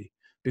happy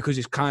because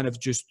it's kind of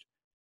just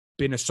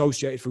been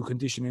associated through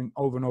conditioning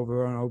over and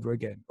over and over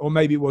again. Or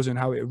maybe it wasn't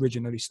how it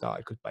originally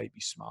started because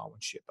babies smile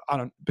and shit.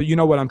 But you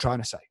know what I'm trying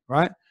to say,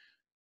 right?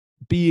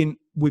 Being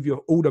with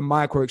all the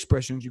micro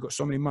expressions, you've got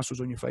so many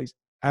muscles on your face,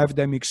 have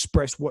them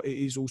express what it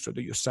is also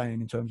that you're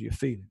saying in terms of your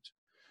feelings.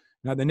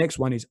 Now, the next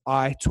one is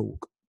I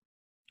talk,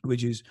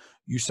 which is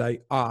you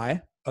say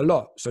I a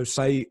lot. So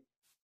say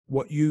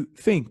what you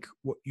think,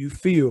 what you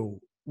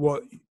feel,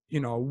 what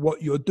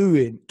you're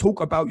doing.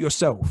 Talk about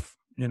yourself.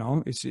 You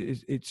know,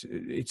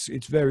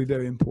 it's very,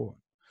 very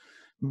important.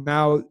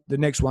 Now, the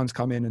next ones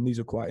come in, and these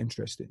are quite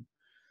interesting.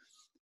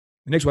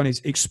 The next one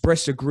is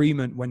express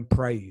agreement when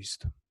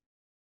praised.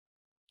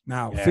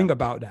 Now, think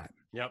about that.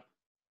 Yep.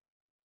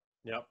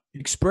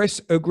 Express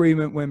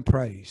agreement when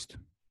praised.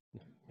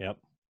 Yep.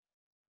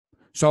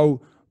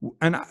 So,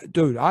 and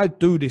I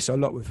do this a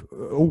lot with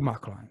all my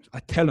clients. I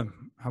tell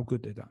them how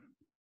good they're done.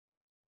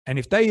 And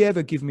if they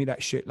ever give me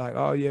that shit like,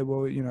 oh yeah,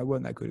 well, it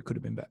wasn't that good, it could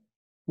have been better.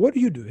 What are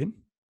you doing?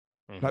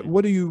 Mm-hmm. Like,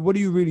 what are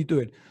you really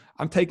doing?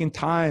 I'm taking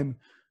time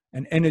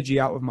and energy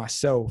out of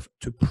myself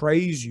to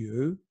praise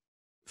you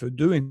for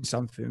doing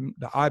something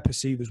that I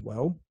perceive as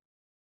well.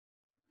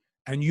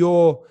 And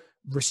you're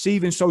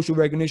receiving social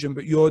recognition,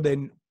 but you're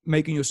then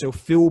making yourself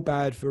feel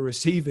bad for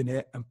receiving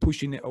it and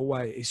pushing it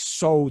away. Is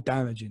so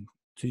damaging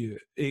to you.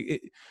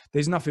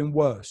 There's nothing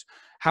worse.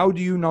 How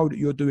do you know that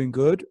you're doing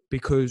good?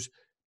 Because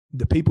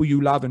the people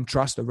you love and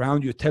trust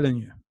around you are telling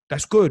you,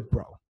 that's good,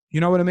 bro. You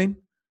know what I mean?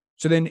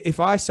 So then if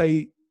I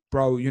say,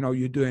 bro,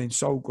 you're doing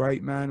so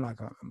great, man. Like,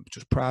 I'm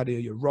just proud of you.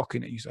 You're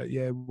rocking it. You say,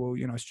 yeah, well,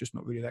 it's just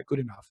not really that good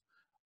enough.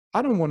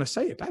 I don't want to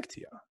say it back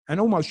to you. And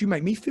almost you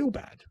make me feel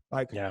bad.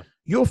 Like,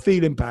 you're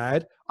feeling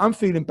bad. I'm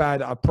feeling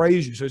bad that I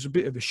praise you. So it's a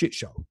bit of a shit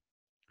show.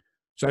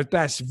 So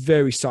that's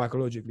very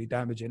psychologically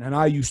damaging. And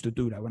I used to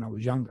do that when I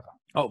was younger.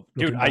 Oh,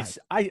 dude,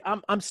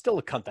 I'm still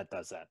a cunt that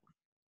does that.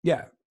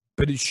 Yeah,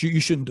 but you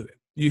shouldn't do it.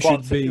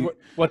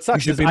 What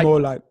sucks you should be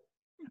more like,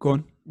 go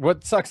on.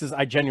 What sucks is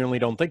I genuinely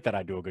don't think that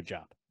I do a good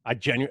job.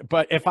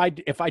 But if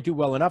I do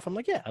well enough, I'm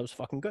like, yeah, that was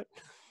fucking good.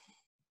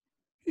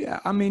 Yeah,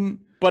 I mean,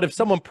 but if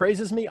someone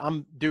praises me,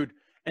 dude,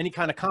 any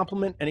kind of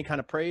compliment, any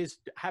kind of praise,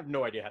 I have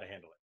no idea how to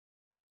handle it.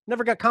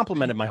 Never got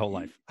complimented my whole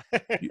life.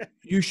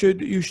 you should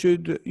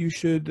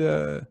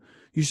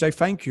say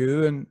thank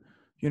you. And,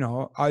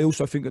 I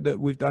also think that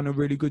we've done a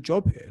really good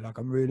job here. Like,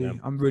 I'm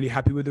really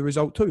happy with the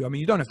result too. I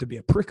mean, you don't have to be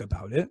a prick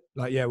about it.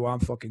 Like, yeah, well, I'm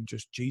fucking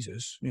just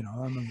Jesus,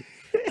 I'm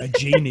a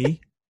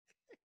genie,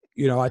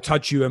 I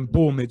touch you and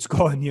boom, it's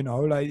gone,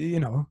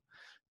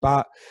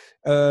 but,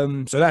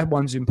 so that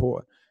one's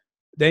important.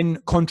 Then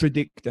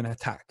contradict and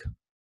attack.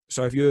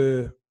 So if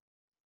you're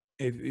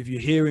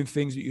hearing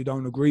things that you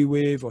don't agree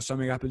with, or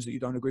something happens that you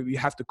don't agree with, you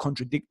have to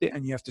contradict it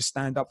and you have to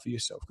stand up for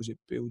yourself, because it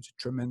builds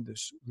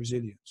tremendous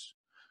resilience,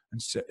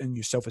 and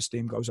your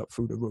self-esteem goes up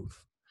through the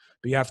roof.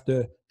 But you have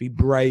to be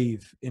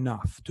brave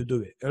enough to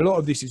do it. A lot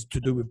of this is to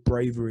do with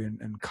bravery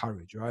and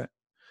courage, right?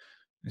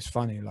 It's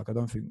funny. Like, I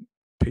don't think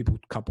people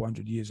a couple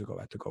hundred years ago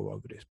had to go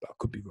over this, but I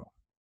could be wrong.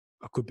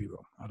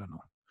 I don't know.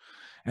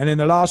 And then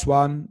the last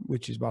one,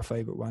 which is my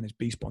favorite one, is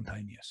be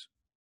spontaneous.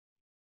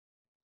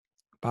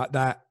 But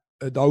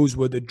those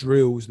were the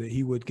drills that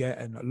he would get.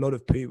 And a lot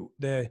of people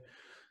there,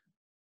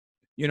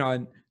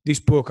 and this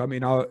book, I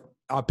mean, I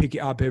pick it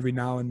up every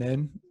now and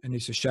then, and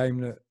it's a shame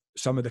that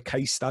some of the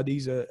case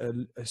studies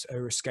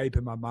are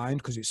escaping my mind,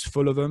 because it's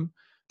full of them.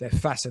 They're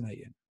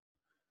fascinating.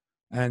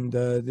 And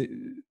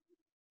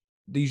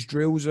these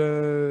drills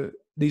are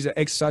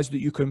exercises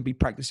that you can be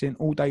practicing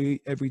all day,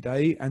 every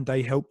day, and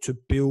they help to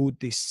build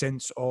this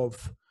sense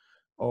of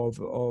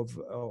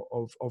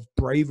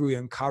bravery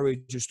and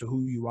courage as to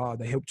who you are.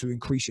 They help to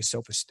increase your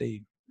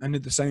self-esteem, and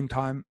at the same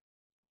time,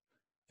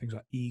 things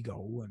like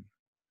ego.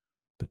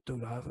 But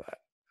dude, I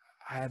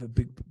have a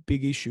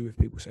big issue if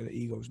people say that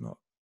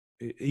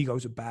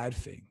ego's a bad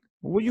thing.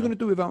 Well, what are you going to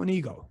do without an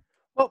ego?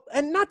 Well,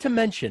 and not to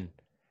mention,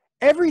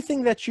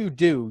 everything that you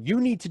do, you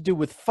need to do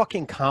with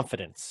fucking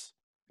confidence.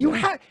 You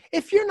have,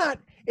 if you're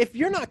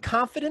not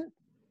confident,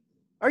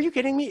 are you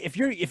kidding me? If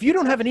you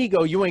don't have an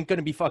ego, you ain't going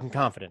to be fucking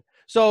confident.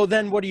 So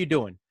then what are you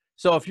doing?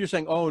 So if you're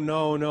saying, oh,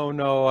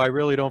 no, I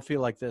really don't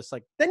feel like this,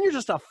 like, then you're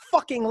just a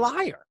fucking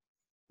liar.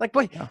 Like,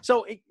 wait,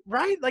 so,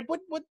 right? Like,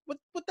 what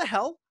the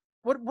hell?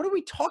 What are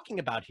we talking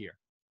about here?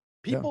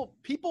 People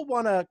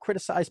want to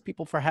criticize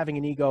people for having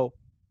an ego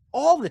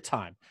all the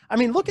time. I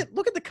mean, look at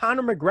the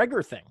Conor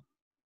McGregor thing,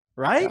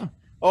 right? Yeah.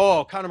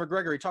 Oh, Conor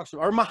McGregor, he talks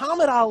about, or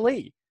Muhammad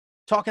Ali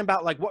talking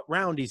about like what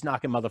round he's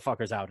knocking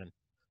motherfuckers out in,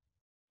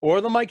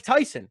 or the Mike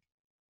Tyson,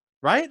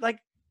 right? Like,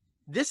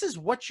 this is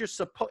what you're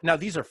supposed. Now,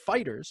 these are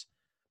fighters,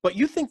 but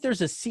you think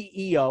there's a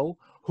CEO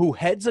who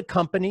heads a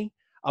company,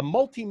 a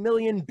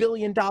multi-million,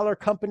 billion-dollar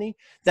company,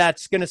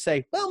 that's going to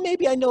say, well,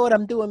 maybe I know what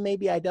I'm doing,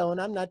 maybe I don't,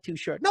 I'm not too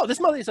sure. No, this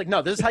mother's like,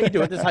 no, this is how you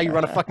do it. This is how you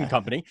run a fucking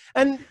company.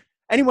 And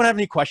anyone have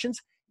any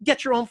questions?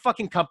 Get your own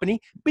fucking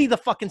company, be the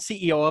fucking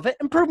CEO of it,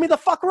 and prove me the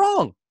fuck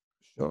wrong.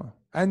 Sure.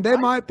 And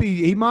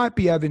he might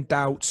be having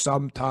doubts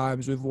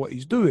sometimes with what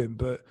he's doing,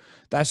 but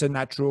that's a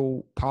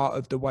natural part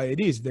of the way it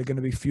is. They're going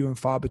to be few and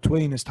far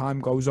between as time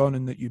goes on,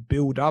 and that you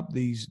build up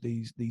these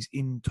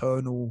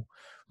internal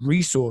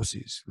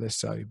resources, let's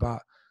say.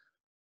 But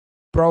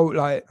bro,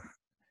 like,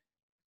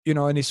 you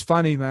know, and it's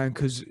funny, man,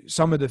 because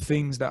some of the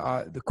things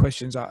the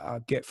questions I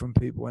get from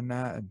people and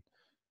that, and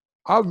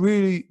I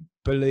really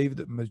believe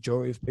that the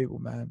majority of people,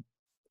 man,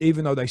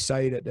 even though they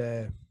say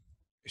that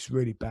it's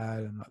really bad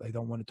and like they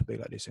don't want it to be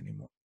like this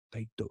anymore,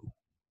 they do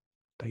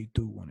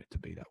want it to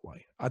be that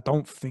way. I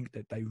don't think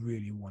that they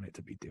really want it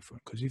to be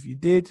different, because if you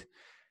did,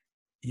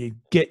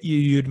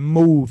 you'd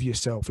move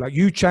yourself. Like,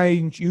 you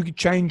could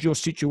change your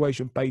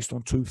situation based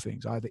on two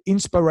things, either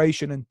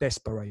inspiration and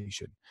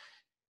desperation.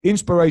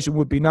 Inspiration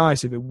would be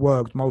nice if it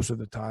worked most of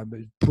the time,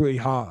 but it's pretty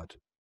hard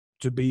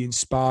to be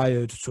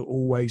inspired to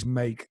always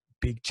make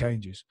big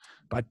changes.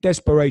 But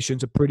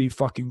desperation's a pretty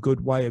fucking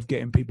good way of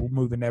getting people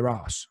moving their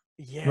ass.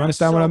 Yeah, you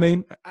understand what I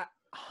mean?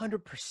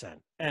 100%.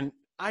 And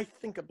I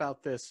think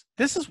about this.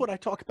 This is what I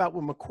talk about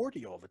with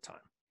McCourty all the time.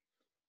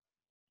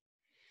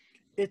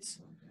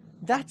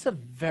 That's a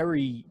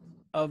very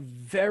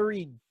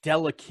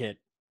delicate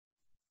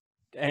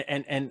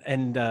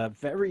and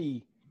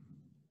very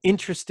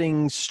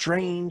interesting,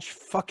 strange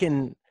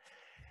fucking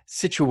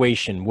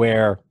situation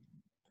where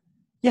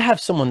you have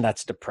someone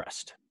that's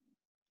depressed,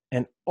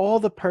 and all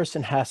the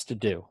person has to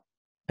do,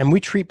 and we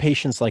treat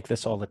patients like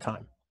this all the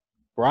time,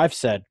 where I've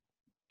said,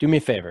 do me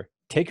a favor,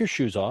 take your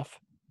shoes off,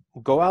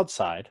 go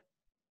outside,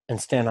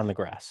 and stand on the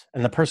grass.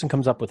 And the person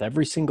comes up with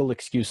every single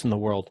excuse in the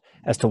world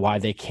as to why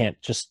they can't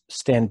just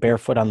stand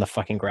barefoot on the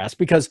fucking grass.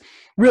 Because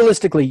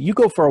realistically, you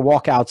go for a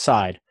walk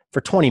outside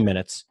for 20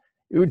 minutes.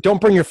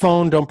 Don't bring your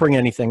phone, don't bring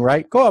anything,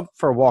 right? Go out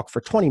for a walk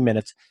for 20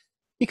 minutes.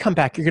 You come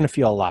back, you're going to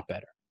feel a lot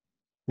better,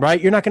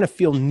 right? You're not going to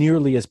feel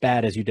nearly as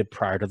bad as you did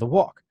prior to the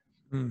walk.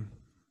 And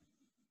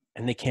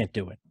they can't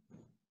do it,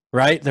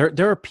 right?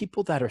 There are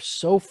people that are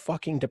so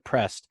fucking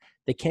depressed,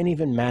 they can't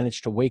even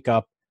manage to wake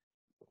up,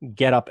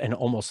 get up, and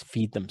almost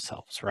feed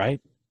themselves,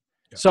 right?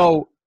 Yeah.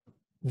 So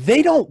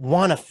they don't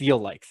want to feel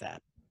like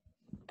that.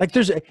 Like,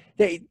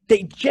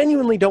 they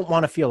genuinely don't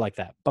want to feel like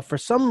that. But for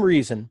some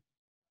reason,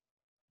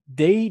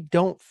 they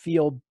don't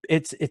feel,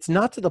 it's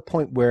not to the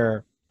point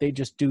where they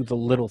just do the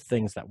little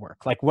things that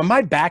work. Like, when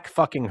my back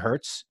fucking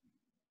hurts,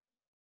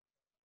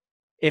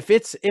 if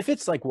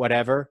it's like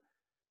whatever,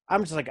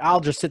 I'm just like, I'll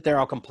just sit there,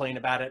 I'll complain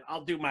about it,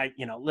 I'll do my,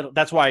 little,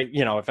 that's why,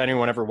 if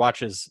anyone ever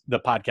watches the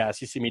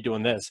podcast, you see me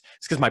doing this,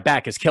 it's because my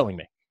back is killing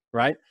me,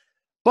 right?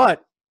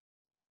 But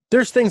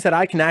there's things that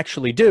I can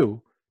actually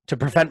do to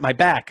prevent my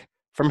back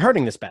from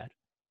hurting this bad,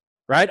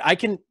 right? I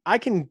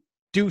can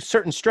do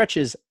certain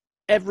stretches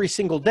every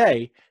single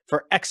day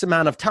for X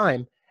amount of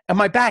time, and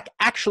my back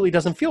actually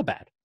doesn't feel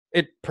bad.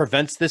 It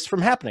prevents this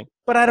from happening,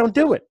 but I don't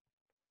do it.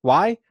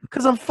 Why?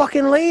 Because I'm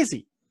fucking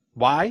lazy.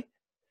 Why?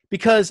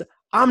 Because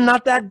I'm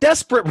not that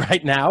desperate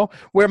right now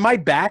where my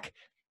back,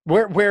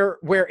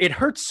 where it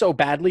hurts so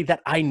badly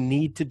that I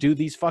need to do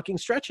these fucking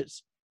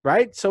stretches,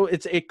 right? So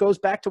it goes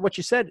back to what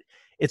you said.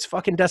 It's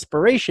fucking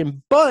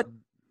desperation, but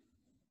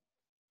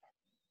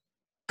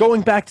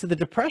going back to the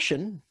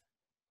depression,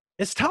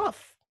 it's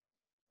tough.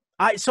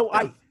 I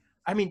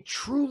mean,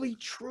 truly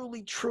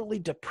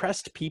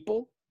depressed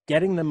people,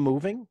 getting them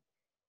moving,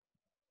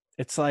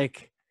 it's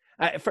like,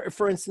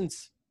 for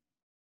instance,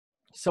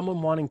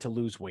 someone wanting to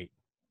lose weight.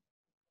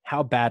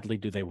 How badly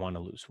do they want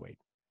to lose weight?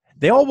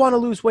 They all want to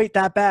lose weight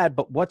that bad,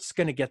 but what's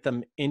going to get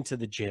them into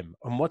the gym?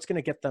 And what's going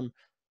to get them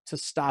to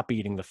stop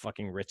eating the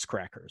fucking Ritz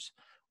crackers?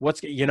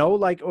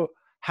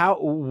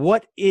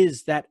 what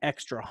is that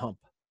extra hump?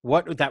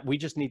 What that we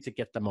just need to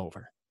get them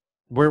over?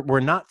 We're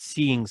not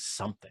seeing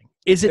something.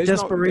 Is it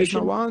desperation?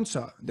 There's no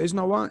answer. There's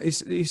no one.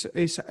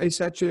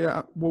 It's actually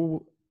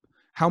well,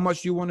 how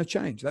much do you want to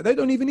change? Like, they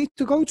don't even need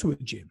to go to a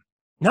gym.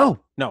 No.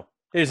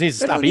 They just need to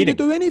stop don't eating. Need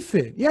to do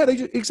anything. Yeah, they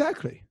just,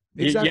 exactly.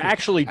 You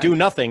actually do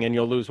nothing and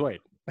you'll lose weight.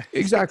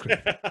 Exactly.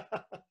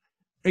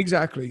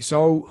 Exactly.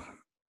 So,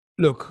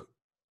 look,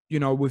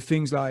 with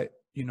things like,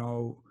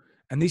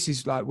 and this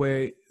is like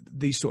where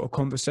these sort of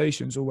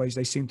conversations always,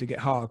 they seem to get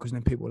hard, because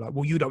then people are like,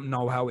 well, you don't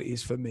know how it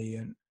is for me.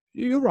 And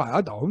you're right, I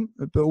don't.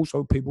 But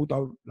also people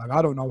don't, like,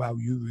 I don't know how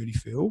you really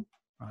feel.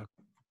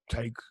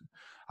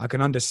 I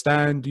can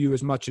understand you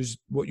as much as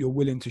what you're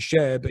willing to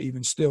share, but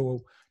even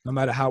still, no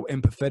matter how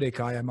empathetic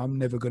I am, I'm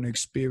never going to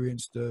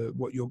experience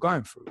what you're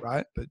going through,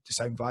 right? But the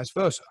same vice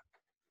versa.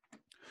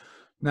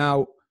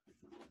 Now,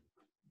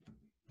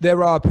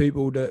 there are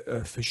people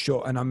that for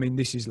sure, and I mean,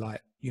 this is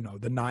like, the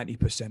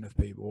 90% of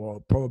people, or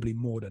probably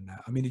more than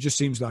that. I mean, it just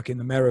seems like in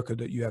America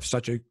that you have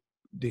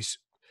this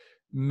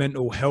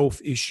mental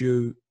health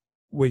issue,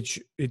 which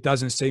it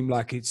doesn't seem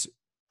like it's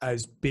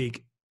as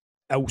big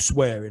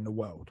elsewhere in the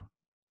world.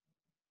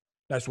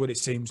 That's what it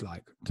seems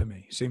like to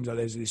me. It seems like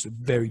there's this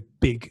very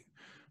big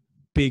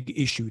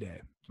issue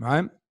there,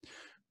 right?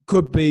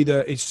 Could be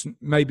that it's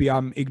maybe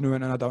I'm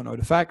ignorant and I don't know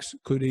the facts.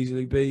 Could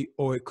easily be,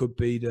 or it could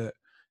be that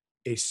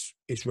it's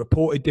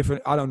reported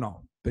different. I don't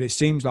know, but it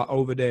seems like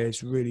over there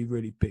it's really,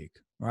 really big,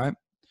 right?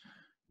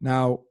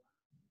 Now,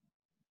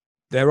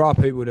 there are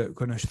people that are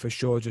going to for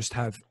sure just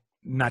have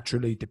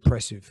naturally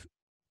depressive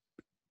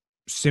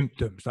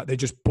symptoms, like they're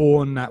just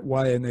born that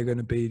way, and they're going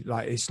to be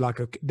like, it's like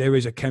there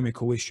is a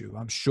chemical issue.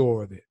 I'm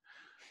sure of it.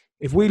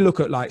 If we look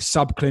at like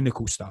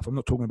subclinical stuff, I'm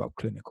not talking about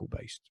clinical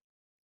based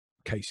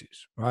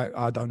cases, right?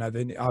 I've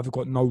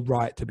got no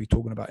right to be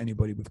talking about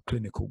anybody with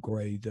clinical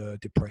grade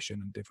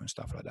depression and different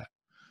stuff like that.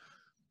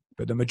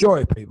 But the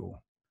majority of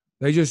people,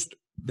 the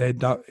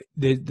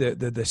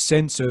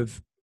sense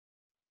of,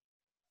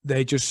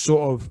 they just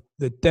sort of,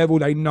 the devil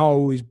they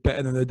know is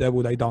better than the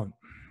devil they don't.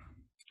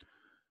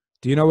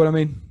 Do you know what I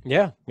mean?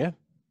 Yeah.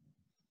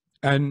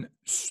 And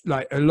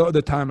like a lot of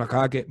the time, like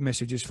I get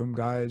messages from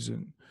guys,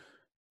 and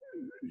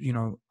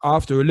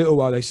after a little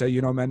while they say,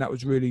 man, that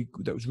was really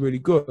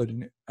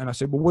good. And I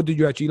said, well, what did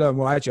you actually learn?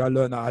 Well, actually, I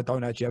learned that I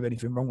don't actually have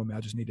anything wrong with me. I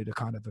just needed a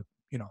kind of a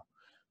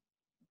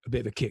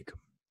bit of a kick.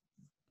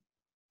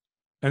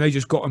 And they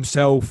just got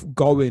themselves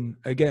going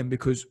again,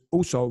 because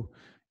also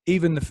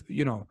even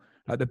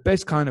like the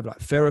best kind of like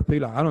therapy,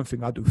 like I don't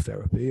think I do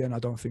therapy, and I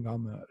don't think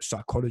I'm a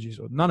psychologist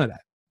or none of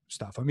that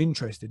stuff. I'm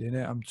interested in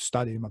it. I'm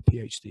studying my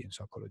PhD in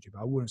psychology, but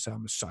I wouldn't say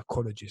I'm a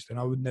psychologist, and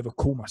I would never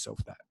call myself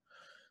that.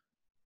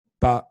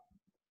 But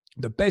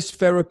the best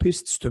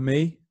therapists to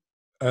me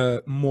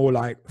are more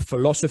like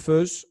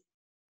philosophers,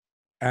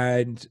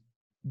 and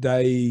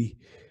they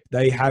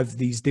have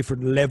these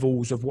different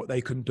levels of what they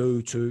can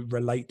do to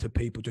relate to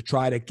people, to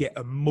try to get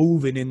them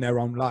moving in their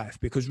own life.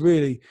 Because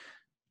really,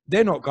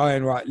 they're not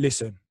going, right,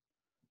 listen,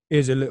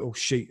 here's a little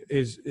sheet,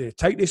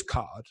 take this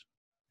card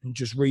and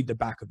just read the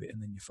back of it,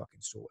 and then you're fucking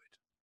sorted.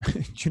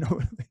 Do you know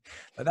what I mean?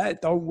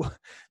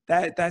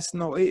 Like that's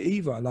not it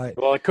either. Like,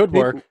 well, it could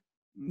work.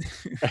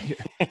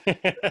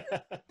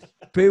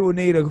 People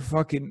need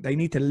they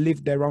need to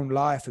live their own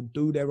life and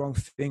do their own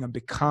thing and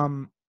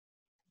become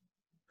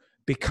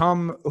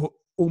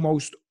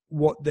almost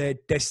what their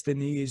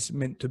destiny is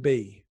meant to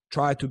be.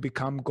 Try to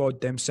become God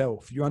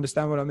themselves. You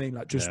understand what I mean?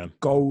 Like, just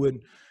go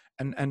and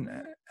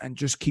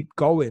just keep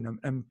going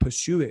and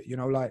pursue it.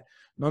 Like,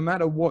 no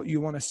matter what you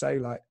want to say,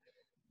 like,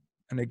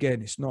 and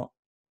again, it's not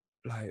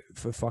like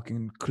for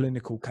fucking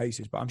clinical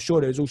cases, but I'm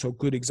sure there's also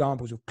good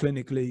examples of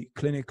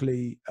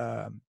clinically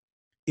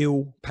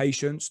ill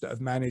patients that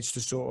have managed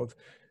to sort of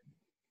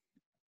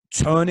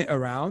turn it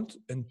around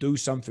and do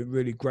something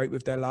really great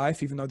with their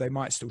life, even though they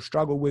might still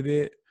struggle with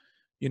it.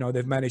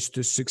 They've managed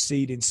to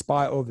succeed in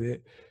spite of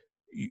it.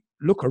 You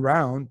look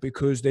around,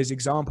 because there's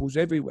examples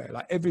everywhere.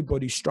 Like,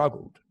 everybody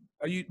struggled.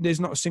 There's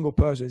not a single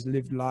person that's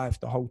lived life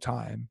the whole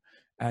time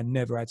and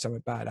never had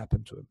something bad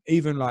happen to them.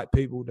 Even like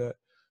people that,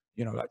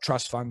 like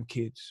trust fund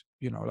kids,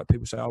 like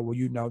people say, oh, well,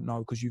 you don't know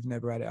because you've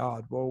never had it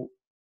hard. Well,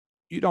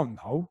 you don't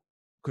know,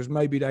 because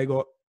maybe they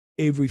got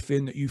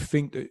everything that you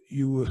think that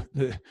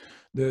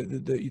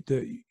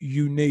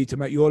you need to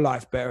make your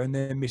life better, and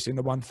they're missing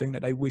the one thing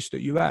that they wish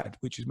that you had,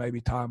 which is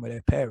maybe time with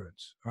their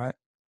parents, right?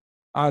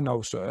 I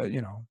know, so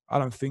I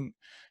don't think,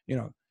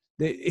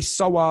 it's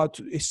so hard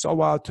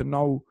to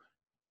know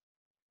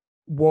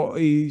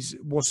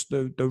what's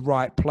the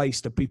right place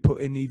to be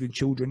putting even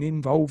children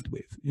involved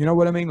with. You know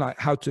what I mean? Like,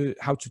 how to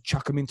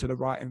chuck them into the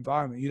right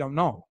environment. You don't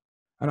know.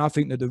 And I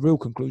think that the real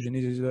conclusion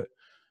is that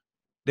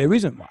there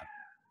isn't one.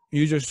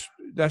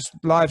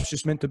 Life's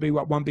just meant to be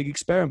one big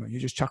experiment. You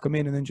just chuck them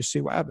in and then just see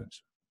what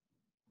happens.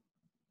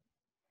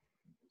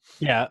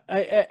 Yeah.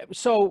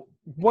 So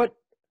what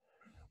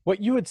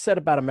you had said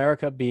about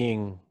America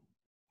being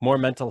more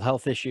mental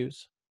health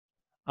issues,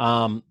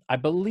 I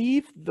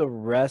believe the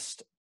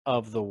rest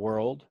of the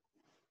world,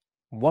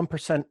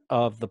 1%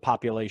 of the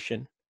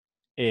population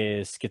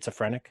is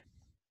schizophrenic.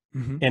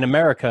 Mm-hmm. In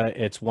America,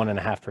 it's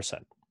 1.5%.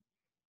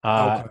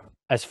 Okay.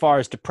 As far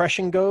as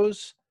depression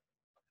goes,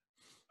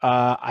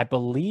 I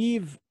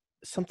believe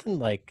something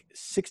like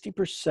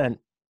 60%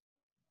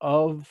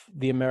 of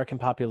the American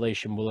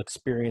population will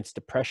experience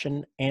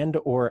depression and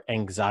or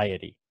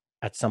anxiety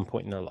at some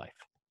point in their life.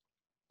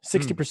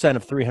 60%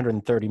 of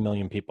 330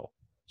 million people.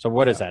 So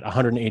what is that?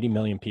 180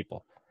 million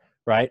people,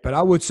 right? But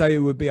I would say it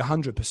would be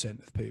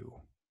 100% of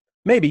people.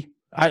 Maybe.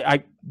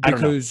 I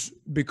don't know.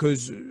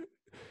 Because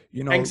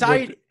you know,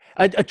 anxiety,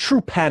 a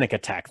true panic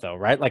attack though,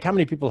 right? Like how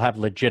many people have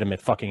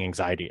legitimate fucking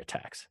anxiety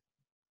attacks?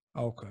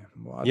 Okay.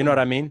 Well, You know what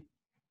I mean?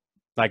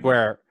 Like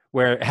where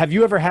have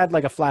you ever had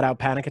like a flat out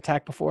panic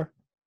attack before?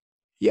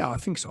 Yeah, I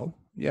think so.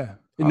 Yeah.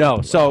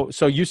 No. So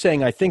you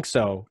saying I think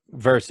so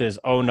versus,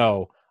 oh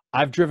no,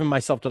 I've driven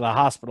myself to the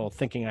hospital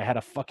thinking I had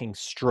a fucking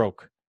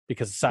stroke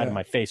because the side of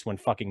my face went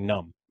fucking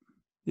numb.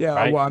 Yeah.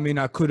 Right? Well, I mean,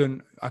 I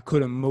couldn't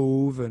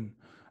move, and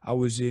I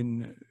was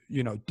in,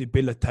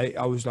 debilitate.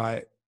 I was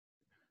like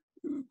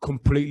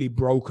completely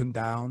broken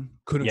down.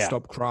 Couldn't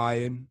stop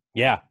crying.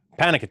 Yeah.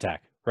 Panic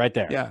attack right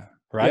there. Yeah.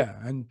 Right. Yeah.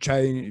 And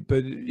change.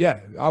 But yeah,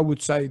 I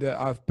would say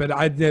that but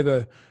I'd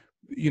never,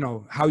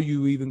 how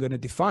you even going to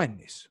define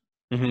this?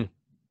 Mm-hmm.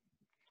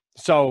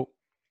 So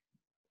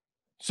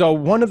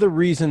one of the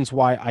reasons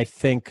why I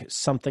think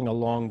something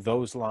along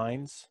those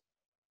lines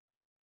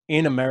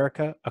in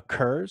America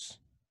occurs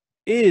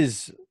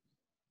is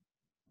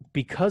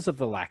because of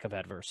the lack of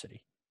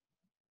adversity,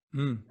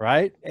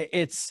 right?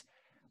 It's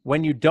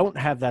when you don't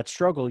have that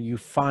struggle, you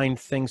find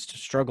things to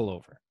struggle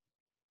over,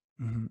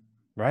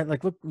 right?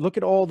 Like look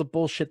at all the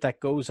bullshit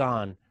that goes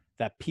on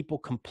that people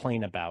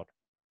complain about.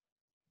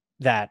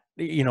 That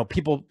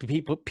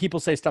people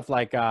say stuff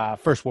like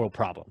first world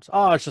problems.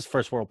 Oh, it's just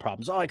first world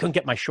problems. Oh, I couldn't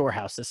get my shore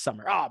house this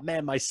summer. Oh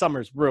man, my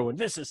summer's ruined.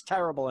 This is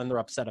terrible, and they're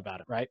upset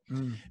about it, right?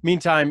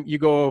 Meantime, you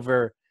go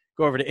over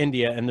to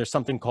India, and there's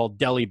something called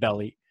Delhi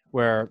belly,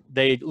 where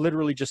they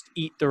literally just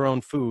eat their own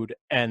food,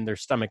 and their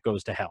stomach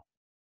goes to hell.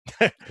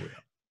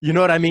 You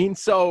know what I mean?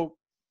 So,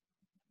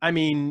 I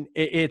mean,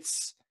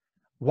 it's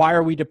why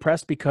are we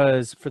depressed?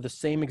 Because for the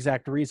same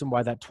exact reason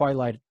why that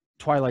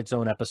Twilight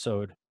Zone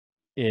episode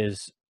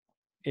is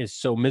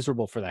so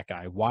miserable for that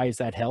guy. Why is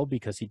that hell?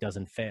 Because he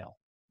doesn't fail,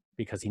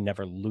 because he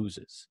never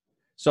loses.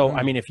 So,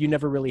 I mean, if you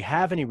never really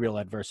have any real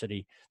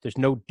adversity, there's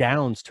no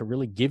downs to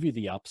really give you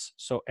the ups.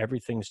 So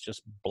everything's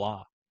just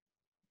blah.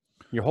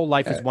 Your whole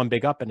life is one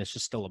big up, and it's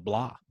just still a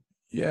blah.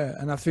 Yeah.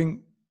 And I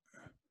think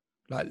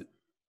like,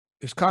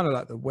 it's kind of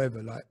like the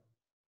weather, like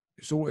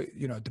it's always,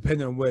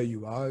 depending on where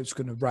you are, it's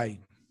going to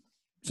rain.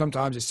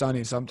 Sometimes it's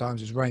sunny,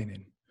 sometimes it's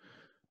raining.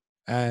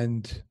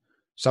 And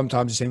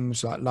sometimes it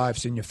seems like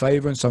life's in your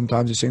favor, and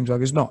sometimes it seems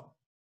like it's not.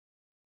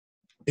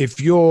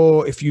 If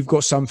you've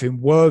got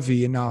something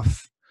worthy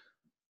enough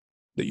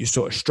that you're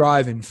sort of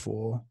striving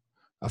for,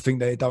 I think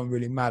that it don't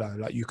really matter.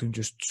 Like you can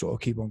just sort of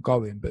keep on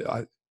going.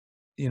 But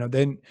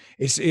then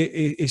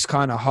it's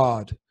kind of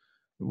hard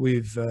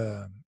with,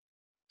 and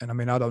I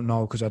mean, I don't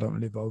know because I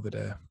don't live over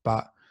there,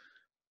 but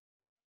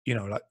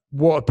like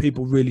what are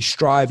people really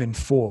striving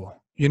for?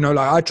 Like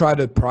I try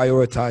to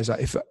prioritize that.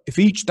 If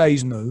each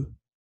day's new,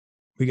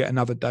 we get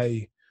another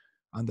day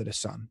under the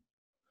sun.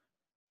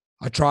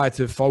 I try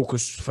to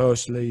focus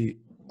firstly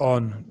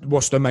on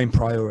what's the main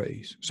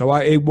priorities. So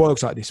it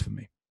works like this for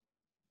me.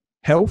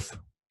 Health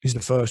is the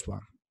first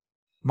one,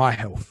 my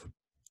health.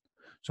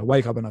 So I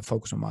wake up and I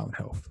focus on my own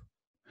health.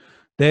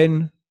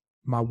 Then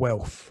my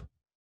wealth.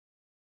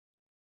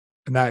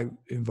 And that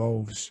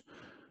involves,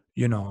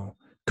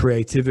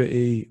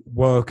 creativity,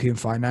 working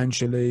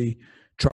financially,